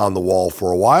been on the wall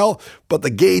for a while, but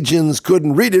the Gaijins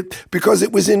couldn't read it because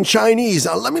it was in Chinese.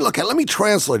 Now, let me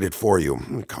translate it for you.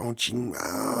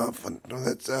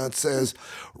 It says,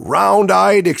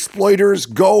 round-eyed exploiters,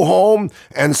 go home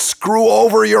and screw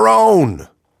over your own.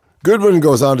 Goodwin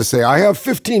goes on to say, I have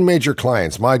 15 major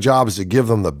clients. My job is to give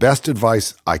them the best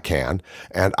advice I can,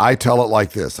 and I tell it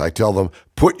like this. I tell them,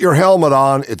 put your helmet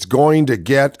on. It's going to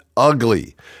get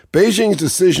ugly. Beijing's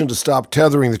decision to stop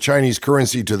tethering the Chinese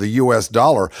currency to the U.S.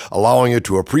 dollar, allowing it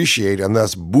to appreciate and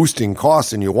thus boosting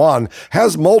costs in yuan,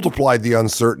 has multiplied the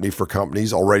uncertainty for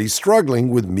companies already struggling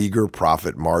with meager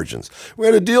profit margins. We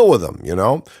had to deal with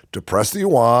them, Depress the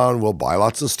yuan, we'll buy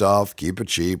lots of stuff, keep it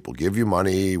cheap, we'll give you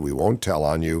money, we won't tell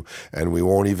on you, and we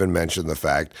won't even mention the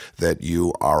fact that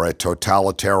you are a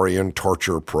totalitarian,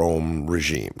 torture-prone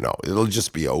regime. No, it'll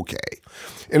just be okay.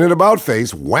 In an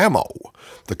about-face, Whammo,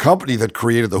 the company that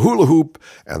created the hula hoop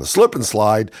and the slip and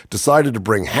slide, decided to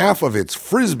bring half of its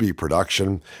Frisbee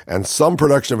production and some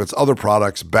production of its other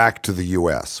products back to the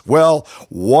U.S. Well,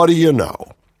 what do you know?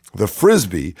 The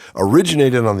Frisbee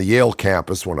originated on the Yale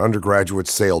campus when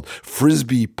undergraduates sailed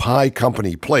Frisbee Pie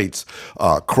Company plates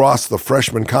across the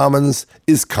freshman commons,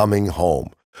 is coming home.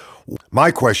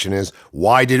 My question is,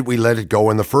 why did we let it go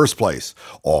in the first place?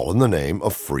 All in the name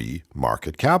of free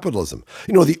market capitalism.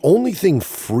 The only thing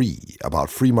free about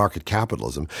free market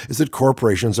capitalism is that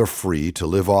corporations are free to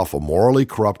live off a morally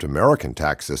corrupt American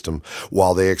tax system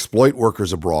while they exploit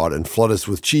workers abroad and flood us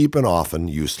with cheap and often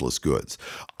useless goods.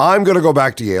 I'm going to go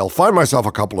back to Yale, find myself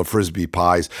a couple of Frisbee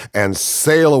pies, and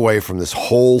sail away from this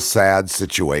whole sad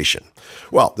situation.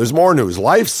 Well, there's more news.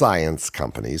 Life science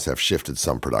companies have shifted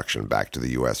some production back to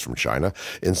the U.S. from China.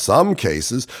 In some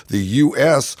cases, the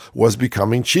U.S. was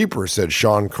becoming cheaper, said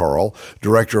Sean Correll,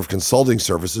 director of consulting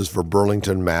services for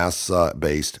Burlington,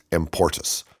 Mass-based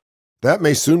Importus. That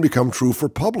may soon become true for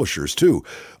publishers, too.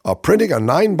 Printing a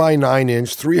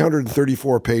 9-by-9-inch,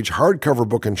 334-page hardcover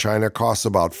book in China costs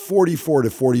about 44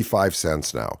 to 45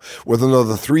 cents now, with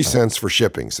another 3 cents for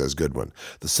shipping, says Goodwin.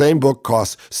 The same book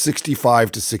costs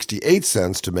 65 to 68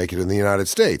 cents to make it in the United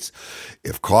States.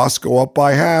 If costs go up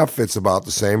by half, it's about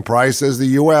the same price as the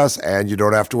U.S., and you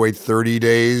don't have to wait 30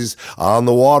 days on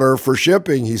the water for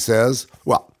shipping, he says.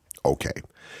 Well, okay.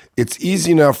 It's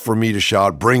easy enough for me to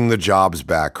shout, bring the jobs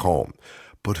back home.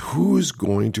 But who's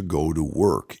going to go to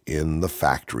work in the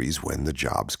factories when the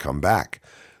jobs come back?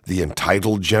 The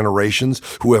entitled generations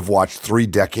who have watched 3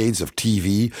 decades of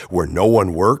TV where no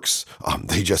one works?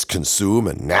 They just consume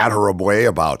and natter away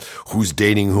about who's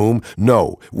dating whom?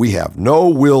 No, we have no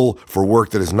will for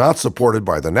work that is not supported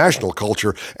by the national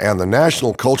culture, and the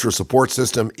national culture support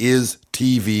system is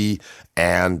TV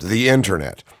and the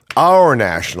internet. Our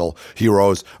national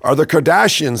heroes are the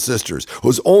Kardashian sisters,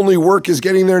 whose only work is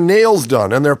getting their nails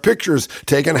done and their pictures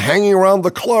taken hanging around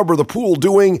the club or the pool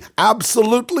doing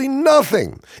absolutely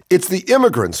nothing. It's the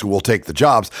immigrants who will take the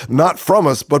jobs, not from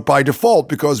us, but by default,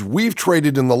 because we've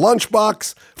traded in the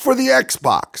lunchbox for the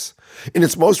Xbox. In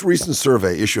its most recent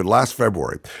survey issued last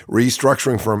February,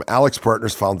 restructuring firm Alex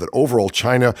Partners found that overall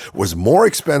China was more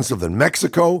expensive than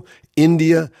Mexico,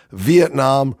 India,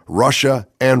 Vietnam, Russia,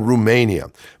 and Romania.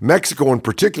 Mexico in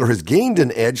particular has gained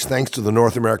an edge thanks to the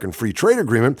North American Free Trade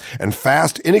Agreement and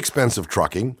fast, inexpensive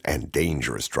trucking, and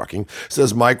dangerous trucking,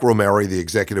 says Mike Romeri, the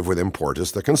executive with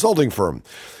Importus, the consulting firm.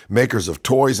 Makers of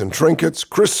toys and trinkets,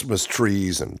 Christmas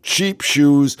trees, and cheap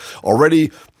shoes already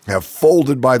have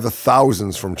folded by the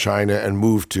thousands from China and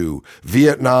moved to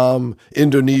Vietnam,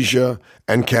 Indonesia,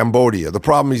 and Cambodia. The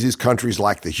problem is these countries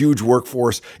lack the huge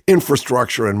workforce,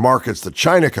 infrastructure, and markets that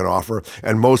China can offer,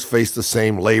 and most face the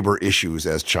same labor issues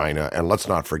as China. And let's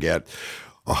not forget,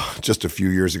 just a few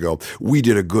years ago, we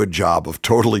did a good job of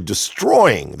totally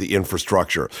destroying the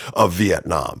infrastructure of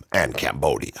Vietnam and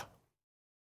Cambodia.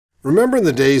 Remember in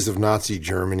the days of Nazi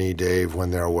Germany, Dave, when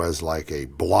there was like a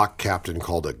block captain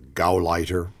called a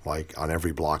Gauleiter, like on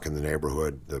every block in the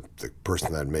neighborhood, the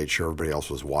person that made sure everybody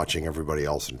else was watching everybody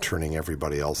else and turning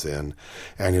everybody else in.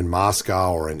 And in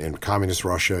Moscow or in communist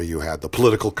Russia, you had the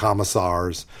political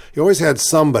commissars. You always had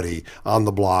somebody on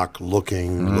the block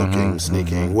looking,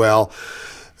 sneaking. Well,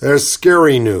 there's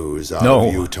scary news out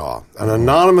of Utah. An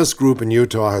anonymous group in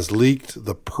Utah has leaked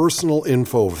the personal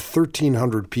info of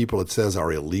 1,300 people it says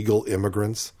are illegal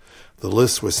immigrants. The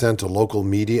list was sent to local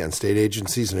media and state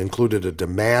agencies and included a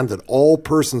demand that all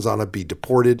persons on it be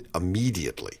deported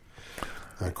immediately.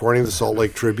 According to the Salt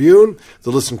Lake Tribune,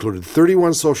 the list included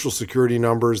 31 Social Security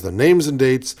numbers, the names and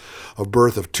dates of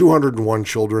birth of 201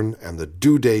 children, and the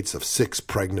due dates of 6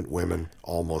 pregnant women.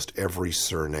 Almost every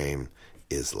surname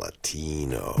is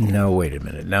Latino. No, wait a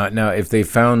minute. Now, if they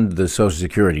found the Social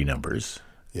Security numbers,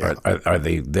 Yeah. are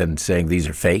they then saying these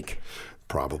are fake?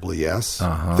 Probably yes.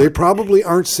 They probably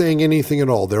aren't saying anything at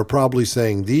all. They're probably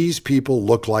saying, these people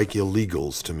look like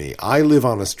illegals to me. I live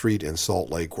on a street in Salt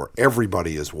Lake where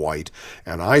everybody is white,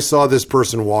 and I saw this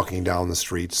person walking down the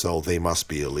street, so they must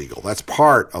be illegal. That's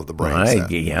part of the brain set.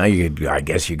 I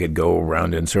guess you could go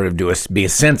around and sort of be a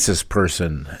census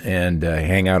person and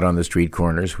hang out on the street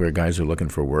corners where guys are looking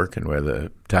for work and where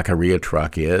the taqueria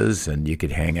truck is, and you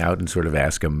could hang out and sort of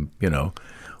ask them,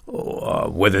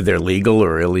 whether they're legal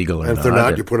or illegal or not. And if they're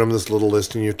not, you put them on this little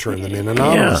list and you turn them in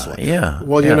anonymously. Yeah.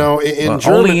 Well, in Germany,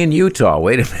 only in Utah.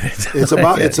 Wait a minute.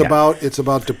 It's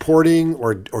about deporting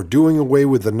or doing away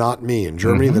with the not me. In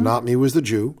Germany, the not me was the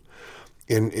Jew.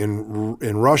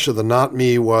 In Russia, the not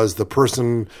me was the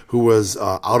person who was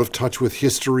out of touch with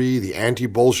history, the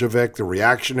anti-Bolshevik, the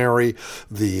reactionary,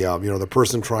 the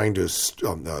person trying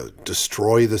to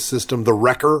destroy the system, the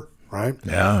wrecker. Right?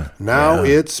 Yeah. Now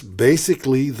it's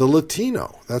basically the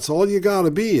Latino. That's all you got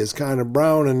to be is kind of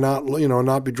brown and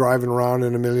not be driving around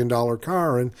in $1 million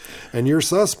car and you're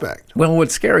suspect. Well,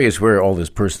 what's scary is where all this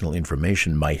personal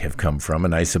information might have come from.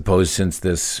 And I suppose since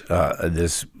this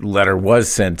letter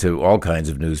was sent to all kinds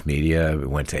of news media, it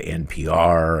went to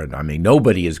NPR, and I mean,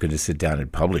 nobody is going to sit down and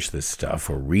publish this stuff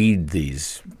or read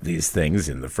these things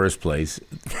in the first place.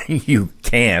 You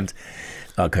can't.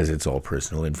 Because it's all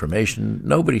personal information.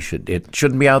 It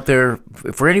shouldn't be out there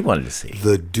for anyone to see.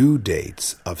 The due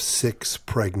dates of 6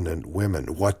 pregnant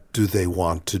women. What do they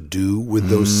want to do with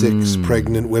those 6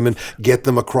 pregnant women? Get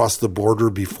them across the border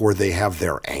before they have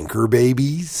their anchor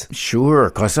babies? Sure,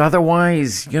 because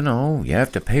otherwise, you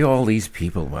have to pay all these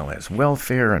people, as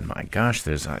welfare, and my gosh,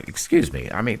 excuse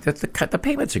me, I mean, the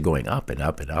payments are going up and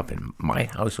up and up, and my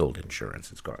household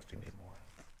insurance is costing me more.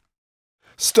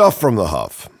 Stuff from the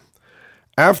Huff.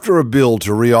 After a bill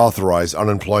to reauthorize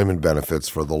unemployment benefits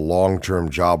for the long-term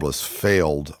jobless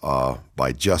failed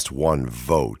by just one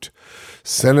vote,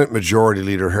 Senate Majority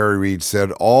Leader Harry Reid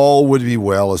said all would be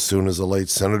well as soon as the late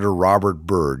Senator Robert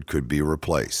Byrd could be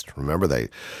replaced. Remember, they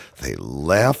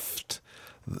left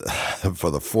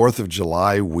for the 4th of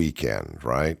July weekend,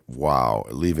 right? Wow,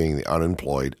 leaving the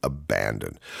unemployed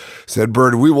abandoned. Said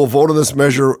Byrd, we will vote on this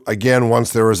measure again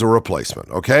once there is a replacement,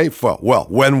 okay? Well,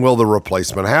 when will the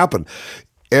replacement happen?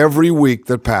 Every week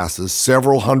that passes,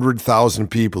 several 100,000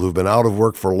 people who've been out of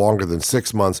work for longer than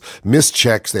 6 months miss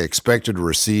checks they expected to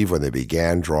receive when they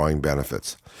began drawing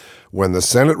benefits. When the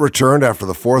Senate returned after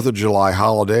the 4th of July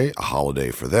holiday, a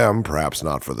holiday for them, perhaps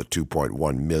not for the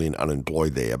 2.1 million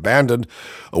unemployed they abandoned,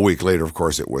 a week later, of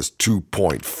course, it was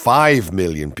 2.5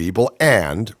 million people,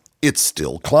 and it's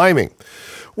still climbing.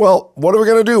 Well, what are we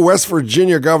going to do? West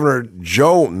Virginia Governor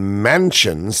Joe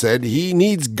Manchin said he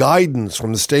needs guidance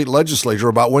from the state legislature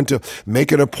about when to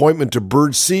make an appointment to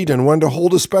Byrd's seat and when to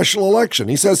hold a special election.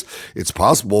 He says it's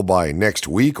possible by next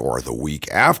week or the week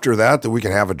after that we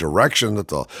can have a direction that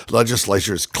the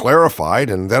legislature has clarified,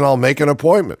 and then I'll make an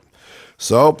appointment.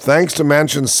 So, thanks to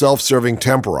Manchin's self-serving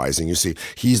temporizing, you see,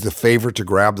 he's the favorite to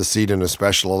grab the seat in a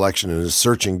special election and is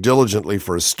searching diligently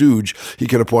for a stooge he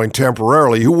can appoint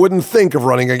temporarily who wouldn't think of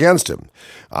running against him.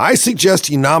 I suggest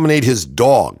he nominate his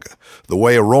dog, the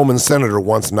way a Roman senator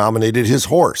once nominated his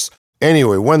horse.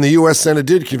 Anyway, when the U.S. Senate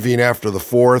did convene after the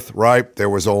 4th, right, there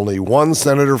was only one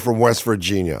senator from West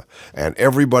Virginia, and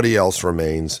everybody else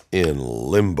remains in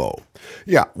limbo.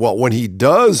 Yeah, well, when he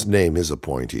does name his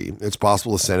appointee, it's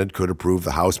possible the Senate could approve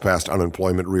the House-passed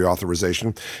unemployment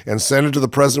reauthorization and send it to the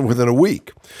president within a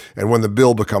week. And when the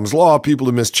bill becomes law, people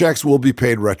who miss checks will be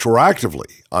paid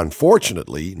retroactively.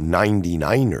 Unfortunately,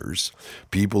 99ers,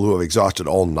 people who have exhausted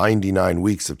all 99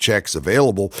 weeks of checks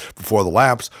available before the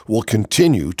lapse, will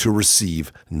continue to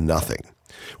receive nothing.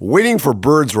 Waiting for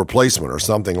Byrd's replacement or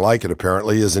something like it,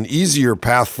 apparently, is an easier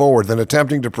path forward than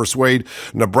attempting to persuade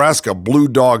Nebraska Blue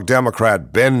Dog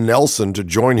Democrat Ben Nelson to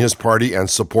join his party and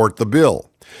support the bill.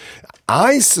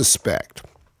 I suspect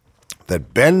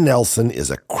that Ben Nelson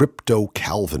is a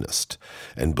crypto-Calvinist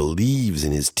and believes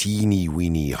in his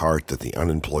teeny-weeny heart that the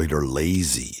unemployed are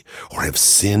lazy or have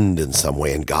sinned in some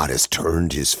way and God has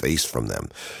turned his face from them.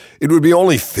 It would be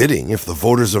only fitting if the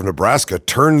voters of Nebraska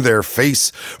turned their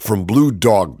face from Blue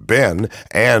Dog Ben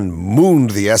and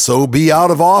mooned the SOB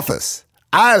out of office.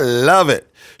 I love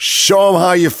it. Show them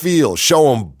how you feel.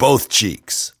 Show them both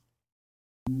cheeks.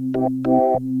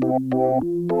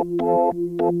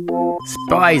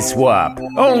 Spy Swap,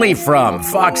 only from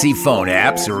Foxy Phone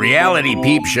Apps, a reality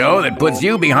peep show that puts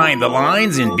you behind the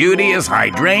lines in beauteous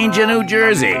Hydrangea, New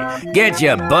Jersey. Get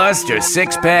your bust or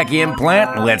six-pack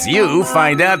implant and lets you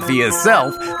find out for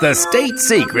yourself the state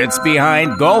secrets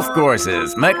behind golf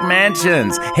courses,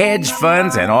 McMansions, hedge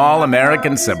funds, and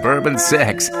all-American suburban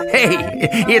sex. Hey,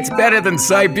 it's better than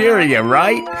Siberia,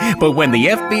 right? But when the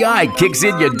FBI kicks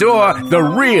in your door, the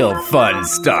real fun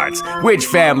starts. Which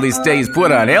family stays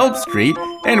put on Elm Street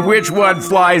and which one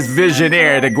flies Vision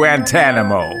Air to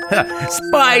Guantanamo?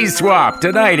 Spy Swap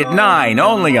tonight at 9,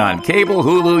 only on cable,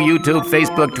 Hulu, YouTube,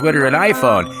 Facebook, Twitter, and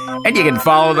iPhone. And you can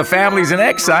follow the families in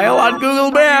exile on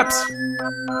Google Maps.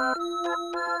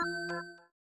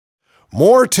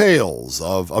 More tales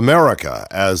of America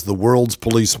as the world's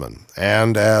policeman.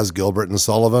 And as Gilbert and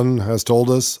Sullivan has told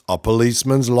us, a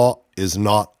policeman's lot is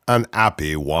not an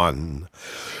happy one.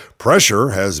 Pressure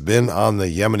has been on the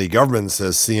Yemeni government,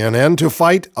 says CNN, to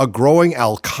fight a growing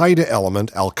al-Qaeda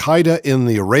element, al-Qaeda in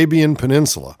the Arabian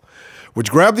Peninsula, which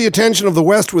grabbed the attention of the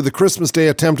West with the Christmas Day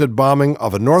attempted bombing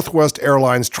of a Northwest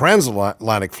Airlines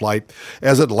transatlantic flight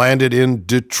as it landed in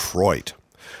Detroit.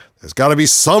 There's got to be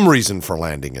some reason for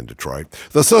landing in Detroit.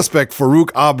 The suspect,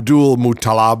 Farouk Abdul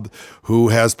Muttalab, who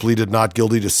has pleaded not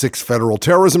guilty to 6 federal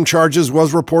terrorism charges,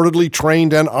 was reportedly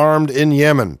trained and armed in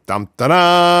Yemen.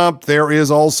 Dum-da-da! There is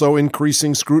also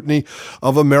increasing scrutiny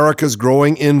of America's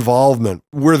growing involvement.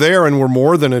 We're there and we're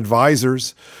more than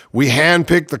advisors. We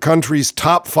handpicked the country's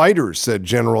top fighters, said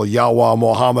General Yawa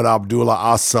Mohammed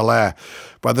Abdullah As-Saleh.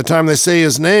 By the time they say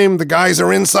his name, the guys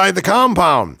are inside the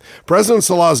compound. President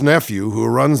Saleh's nephew, who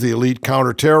runs the elite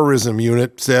counterterrorism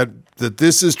unit, said that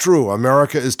this is true.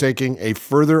 America is taking a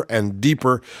further and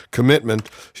deeper commitment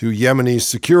to Yemeni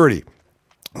security.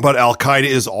 But al-Qaeda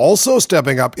is also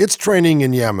stepping up its training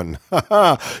in Yemen.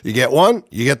 You get one,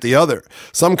 you get the other.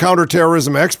 Some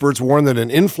counterterrorism experts warn that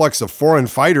an influx of foreign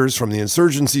fighters from the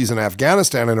insurgencies in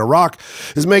Afghanistan and Iraq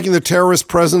is making the terrorist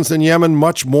presence in Yemen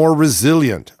much more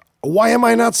resilient. Why am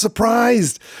I not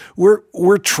surprised?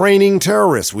 We're training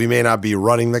terrorists. We may not be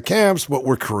running the camps, but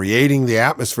we're creating the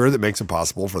atmosphere that makes it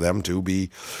possible for them to be,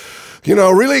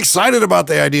 really excited about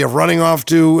the idea of running off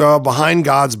to behind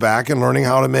God's back and learning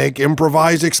how to make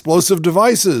improvised explosive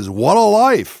devices. What a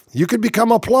life. You could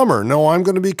become a plumber. No, I'm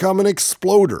going to become an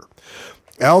exploder.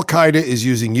 Al-Qaeda is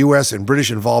using U.S. and British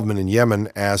involvement in Yemen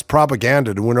as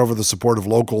propaganda to win over the support of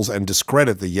locals and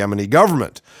discredit the Yemeni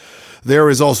government.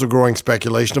 There is also growing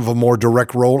speculation of a more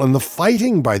direct role in the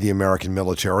fighting by the American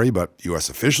military, but U.S.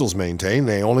 officials maintain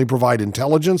they only provide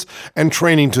intelligence and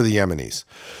training to the Yemenis.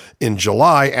 In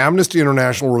July, Amnesty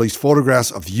International released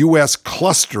photographs of U.S.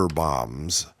 cluster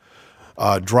bombs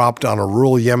dropped on a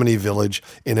rural Yemeni village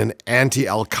in an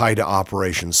anti-Al-Qaeda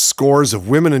operation. Scores of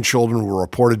women and children were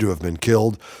reported to have been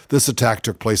killed. This attack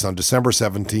took place on December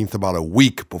 17th, about a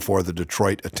week before the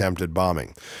Detroit attempted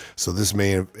bombing. So this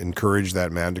may have encouraged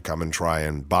that man to come and try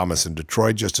and bomb us in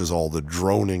Detroit, just as all the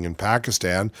droning in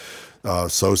Pakistan.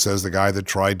 So says the guy that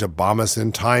tried to bomb us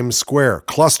in Times Square.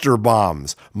 Cluster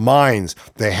bombs, mines,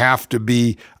 they have to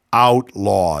be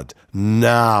outlawed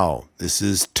now. This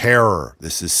is terror.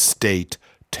 This is state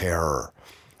terror.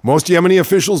 Most Yemeni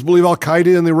officials believe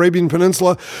al-Qaeda in the Arabian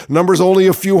Peninsula numbers only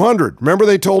a few hundred. Remember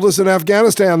they told us in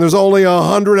Afghanistan there's only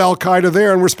 100 al-Qaeda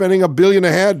there and we're spending $1 billion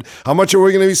a head. How much are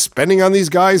we going to be spending on these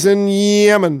guys in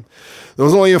Yemen? There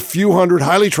was only a few hundred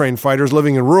highly trained fighters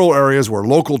living in rural areas where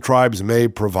local tribes may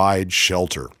provide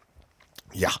shelter.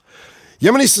 Yeah.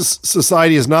 Yemeni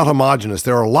society is not homogenous.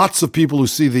 There are lots of people who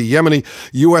see the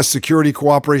Yemeni-U.S. security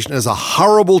cooperation as a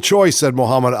horrible choice, said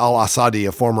Mohammed al-Assadi,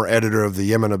 a former editor of the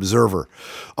Yemen Observer.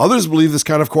 Others believe this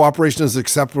kind of cooperation is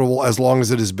acceptable as long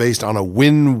as it is based on a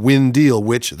win-win deal,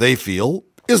 which they feel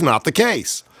is not the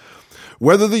case.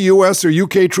 Whether the U.S. or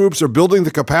U.K. troops are building the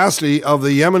capacity of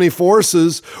the Yemeni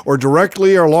forces or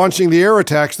directly are launching the air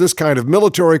attacks, this kind of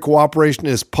military cooperation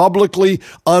is publicly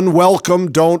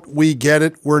unwelcome. Don't we get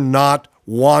it? We're not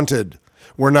wanted.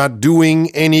 We're not doing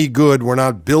any good. We're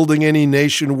not building any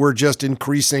nation. We're just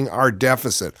increasing our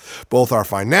deficit, both our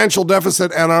financial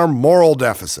deficit and our moral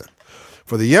deficit.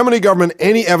 For the Yemeni government,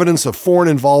 any evidence of foreign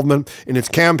involvement in its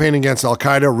campaign against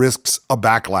al-Qaeda risks a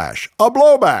backlash, a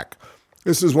blowback.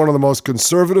 This is one of the most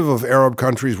conservative of Arab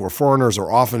countries where foreigners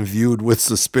are often viewed with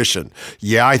suspicion.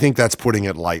 Yeah, I think that's putting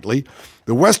it lightly.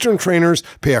 The Western trainers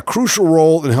play a crucial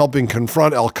role in helping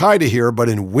confront al-Qaeda here, but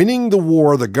in winning the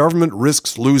war, the government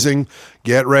risks losing,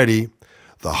 get ready,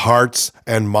 the hearts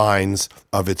and minds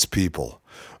of its people.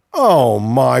 Oh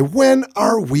my, when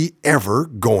are we ever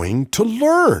going to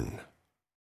learn?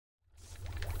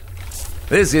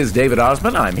 This is David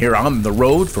Osmond. I'm here on the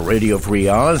road for Radio Free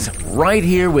Oz, right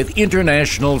here with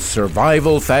international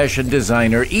survival fashion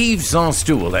designer Yves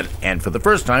Zanstoul. And for the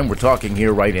first time, we're talking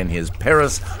here right in his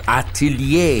Paris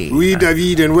atelier. Oui,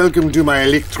 David, and welcome to my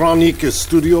electronic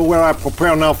studio where I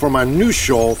prepare now for my new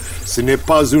show, Ce n'est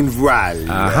pas une voile.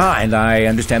 And I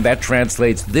understand that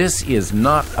translates, this is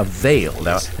not a veil.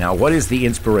 Now, what is the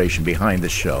inspiration behind the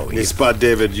show? N'est-ce pas,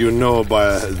 David? You know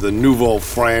by the nouveau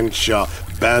French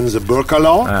bans the burqa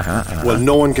law. Well,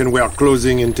 no one can wear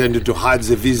clothing intended to hide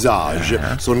the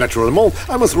visage. So, naturally,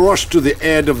 I must rush to the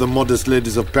aid of the modest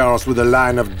ladies of Paris with a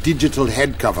line of digital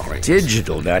head covering.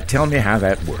 Digital? Now, tell me how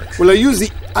that works. Well, I use the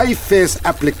iFace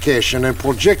application and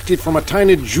project it from a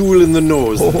tiny jewel in the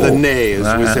nose, the nails.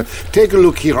 Take a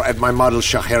look here at my model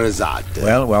Scheherazade.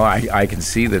 Well, I can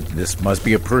see that this must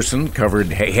be a person covered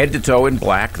head to toe in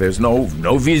black. There's no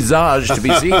visage to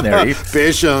be seen there.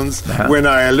 Patience. When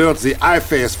I alert the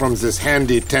iFace from this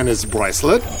handy tennis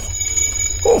bracelet.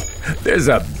 Oh, there's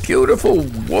a beautiful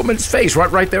woman's face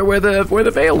right there where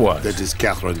the veil was. That is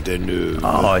Catherine Deneuve.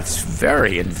 Oh, it's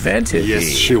very inventive. Yes,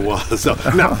 she was.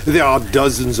 Now, there are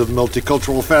dozens of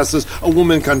multicultural faces a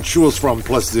woman can choose from,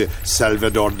 plus the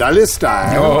Salvador Dali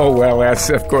style. Oh, well,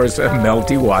 that's, of course, a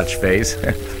melty watch face.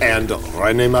 And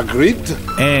René Magritte.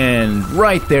 And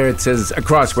right there it says,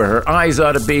 across where her eyes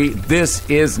ought to be, this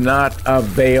is not a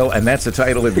veil. And that's the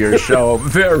title of your show.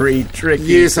 Very tricky.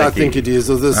 Yes, I think it is.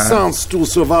 The Zanstoul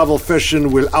survival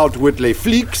fashion will outwit les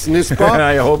flics, n'est-ce pas?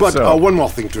 I hope but, so. One more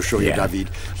thing to show you, David.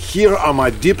 Here are my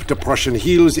dipped Prussian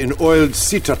heels in oiled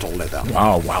sea turtle leather.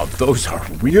 Wow, those are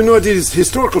real. You know, it is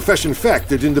historical fashion fact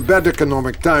that in the bad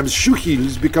economic times, shoe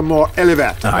heels become more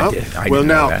elevated. I Well, didn't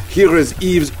now, know that. here is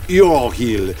Yves' Euro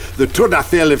heel, the Tour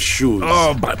d'Affaire of shoes.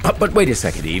 Oh, but wait a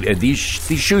second, Eve. These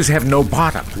shoes have no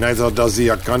bottom. Neither does the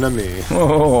economy.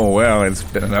 Oh, well, it's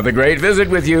been another great visit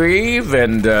with you, Eve,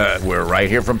 and we're right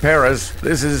here from Paris.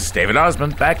 This is David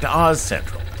Osmond, back to Oz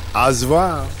Central. Au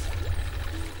revoir.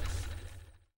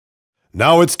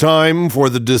 Now it's time for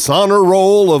the dishonor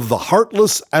roll of the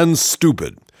heartless and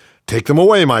stupid. Take them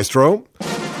away, Maestro.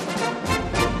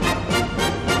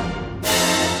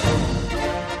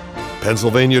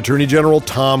 Pennsylvania Attorney General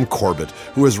Tom Corbett,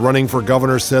 who is running for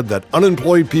governor, said that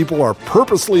unemployed people are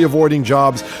purposely avoiding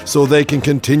jobs so they can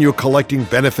continue collecting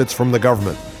benefits from the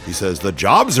government. He says the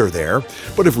jobs are there,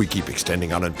 but if we keep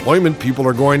extending unemployment, people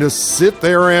are going to sit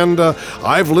there and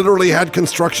I've literally had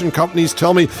construction companies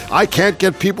tell me I can't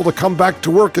get people to come back to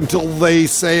work until they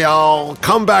say I'll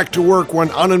come back to work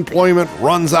when unemployment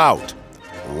runs out.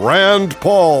 Rand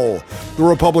Paul, the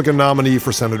Republican nominee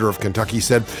for Senator of Kentucky,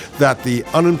 said that the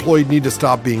unemployed need to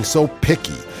stop being so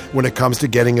picky when it comes to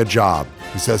getting a job.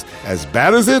 He says, as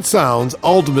bad as it sounds,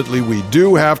 ultimately we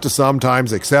do have to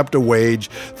sometimes accept a wage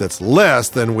that's less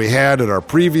than we had at our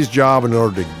previous job in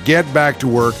order to get back to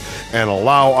work and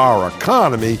allow our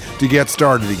economy to get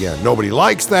started again. Nobody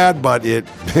likes that, but it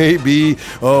may be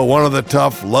one of the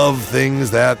tough love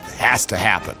things that has to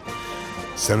happen.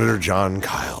 Senator John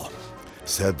Kyle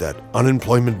said that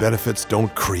unemployment benefits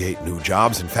don't create new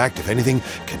jobs. In fact, if anything,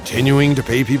 continuing to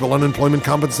pay people unemployment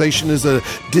compensation is a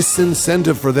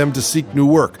disincentive for them to seek new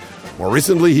work. More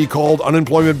recently, he called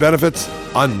unemployment benefits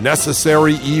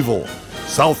unnecessary evil.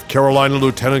 South Carolina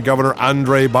Lieutenant Governor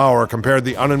Andre Bauer compared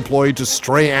the unemployed to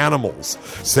stray animals,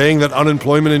 saying that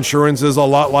unemployment insurance is a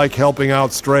lot like helping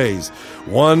out strays.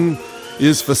 One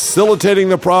is facilitating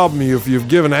the problem. If you've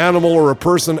given an animal or a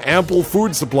person ample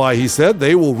food supply, he said,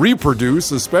 they will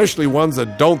reproduce, especially ones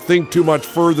that don't think too much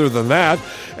further than that.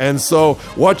 And so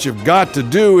what you've got to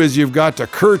do is you've got to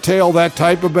curtail that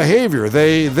type of behavior.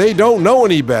 They don't know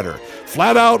any better.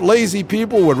 Flat out lazy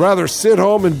people would rather sit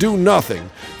home and do nothing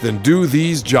than do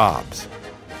these jobs.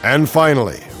 And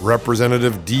finally,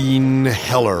 Representative Dean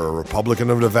Heller, a Republican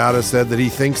of Nevada, said that he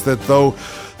thinks that though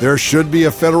there should be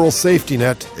a federal safety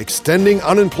net, extending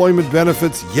unemployment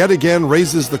benefits yet again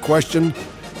raises the question,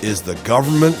 is the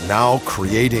government now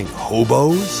creating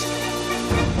hobos?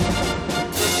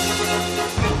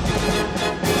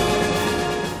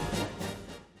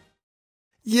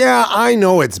 Yeah, I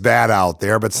know it's bad out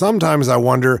there, but sometimes I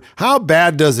wonder, how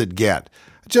bad does it get?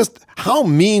 Just how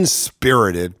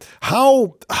mean-spirited,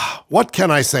 what can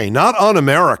I say, not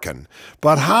un-American,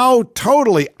 but how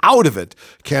totally out of it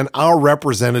can our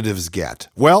representatives get?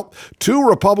 Well, 2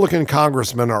 Republican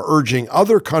congressmen are urging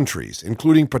other countries,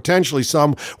 including potentially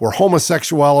some where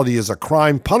homosexuality is a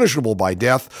crime punishable by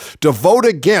death, to vote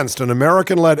against an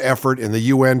American-led effort in the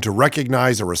UN to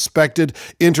recognize a respected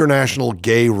international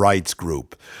gay rights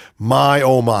group. My,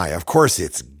 oh my, of course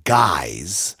it's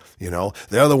guys. You know,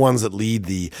 they're the ones that lead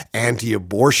the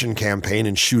anti-abortion campaign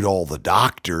and shoot all the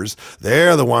doctors.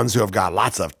 They're the ones who have got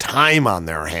lots of time on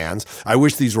their hands. I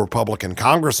wish these Republican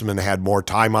congressmen had more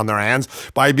time on their hands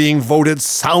by being voted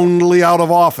soundly out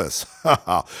of office.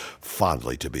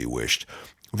 Fondly to be wished.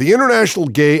 The International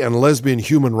Gay and Lesbian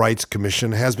Human Rights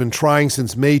Commission has been trying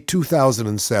since May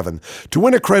 2007 to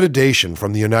win accreditation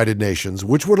from the United Nations,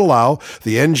 which would allow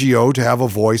the NGO to have a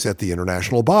voice at the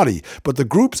international body. But the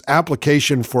group's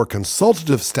application for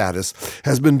consultative status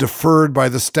has been deferred by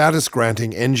the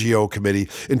status-granting NGO committee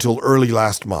until early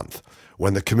last month,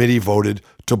 when the committee voted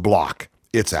to block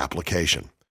its application.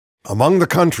 Among the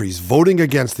countries voting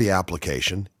against the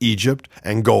application, Egypt,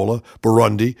 Angola,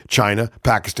 Burundi, China,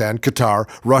 Pakistan, Qatar,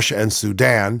 Russia, and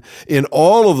Sudan. In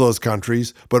all of those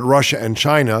countries, but Russia and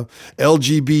China,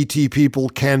 LGBT people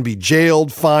can be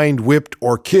jailed, fined, whipped,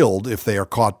 or killed if they are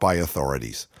caught by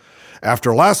authorities.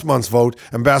 After last month's vote,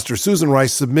 Ambassador Susan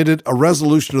Rice submitted a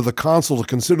resolution to the Council to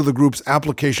consider the group's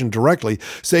application directly,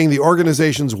 saying the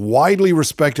organization's widely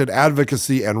respected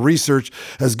advocacy and research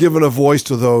has given a voice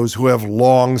to those who have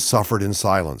long suffered in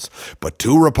silence. But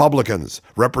 2 Republicans,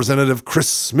 Representative Chris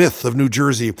Smith of New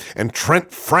Jersey and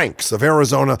Trent Franks of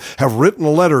Arizona, have written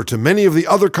a letter to many of the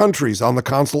other countries on the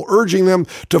Council urging them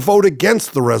to vote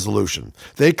against the resolution.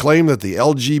 They claim that the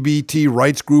LGBT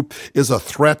rights group is a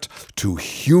threat to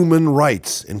human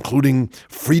rights, including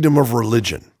freedom of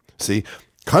religion. See,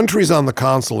 countries on the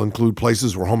Council include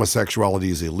places where homosexuality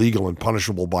is illegal and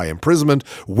punishable by imprisonment,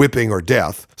 whipping, or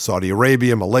death. Saudi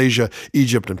Arabia, Malaysia,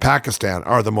 Egypt, and Pakistan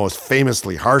are the most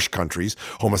famously harsh countries.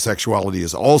 Homosexuality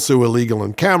is also illegal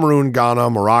in Cameroon, Ghana,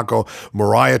 Morocco,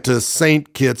 Mauritius,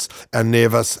 St. Kitts and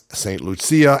Nevis, St.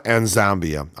 Lucia, and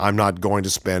Zambia. I'm not going to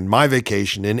spend my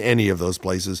vacation in any of those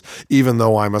places, even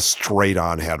though I'm a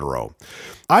straight-on hetero.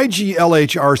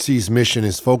 IGLHRC's mission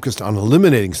is focused on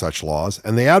eliminating such laws,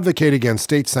 and they advocate against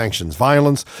state-sanctioned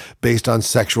violence based on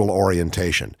sexual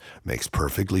orientation. Makes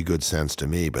perfectly good sense to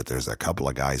me, but there's a couple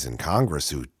of guys in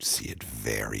Congress who see it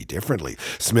very differently.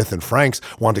 Smith and Franks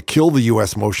want to kill the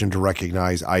U.S. motion to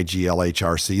recognize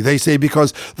IGLHRC. They say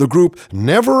because the group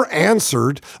never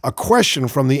answered a question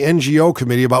from the NGO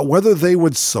committee about whether they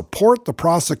would support the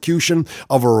prosecution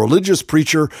of a religious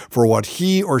preacher for what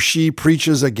he or she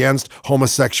preaches against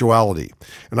homosexuality.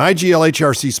 An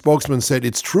IGLHRC spokesman said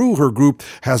it's true her group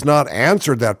has not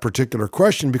answered that particular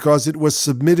question because it was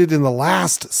submitted in the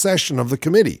last session of the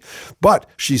committee. But,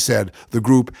 she said, the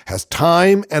group has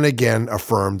time and again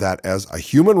affirmed that as a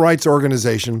human rights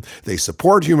organization, they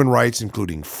support human rights,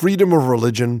 including freedom of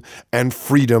religion and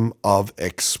freedom of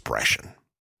expression.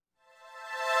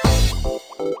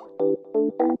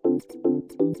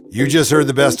 You just heard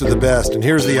the best of the best, and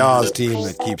here's the Oz team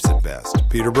that keeps it best.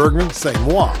 Peter Bergman, c'est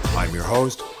moi. I'm your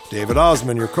host. David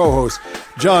Osman, your co-host.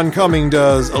 John Cumming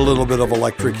does a little bit of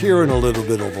electric here and a little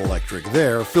bit of electric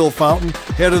there. Phil Fountain,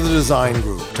 head of the design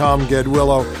group. Tom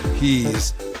Gedwillow,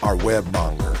 he's our web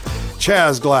monger.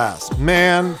 Chaz Glass,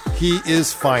 man, he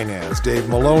is finance. Dave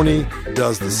Maloney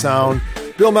does the sound.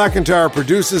 Bill McIntyre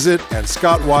produces it, and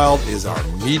Scott Wilde is our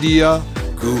media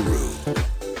guru.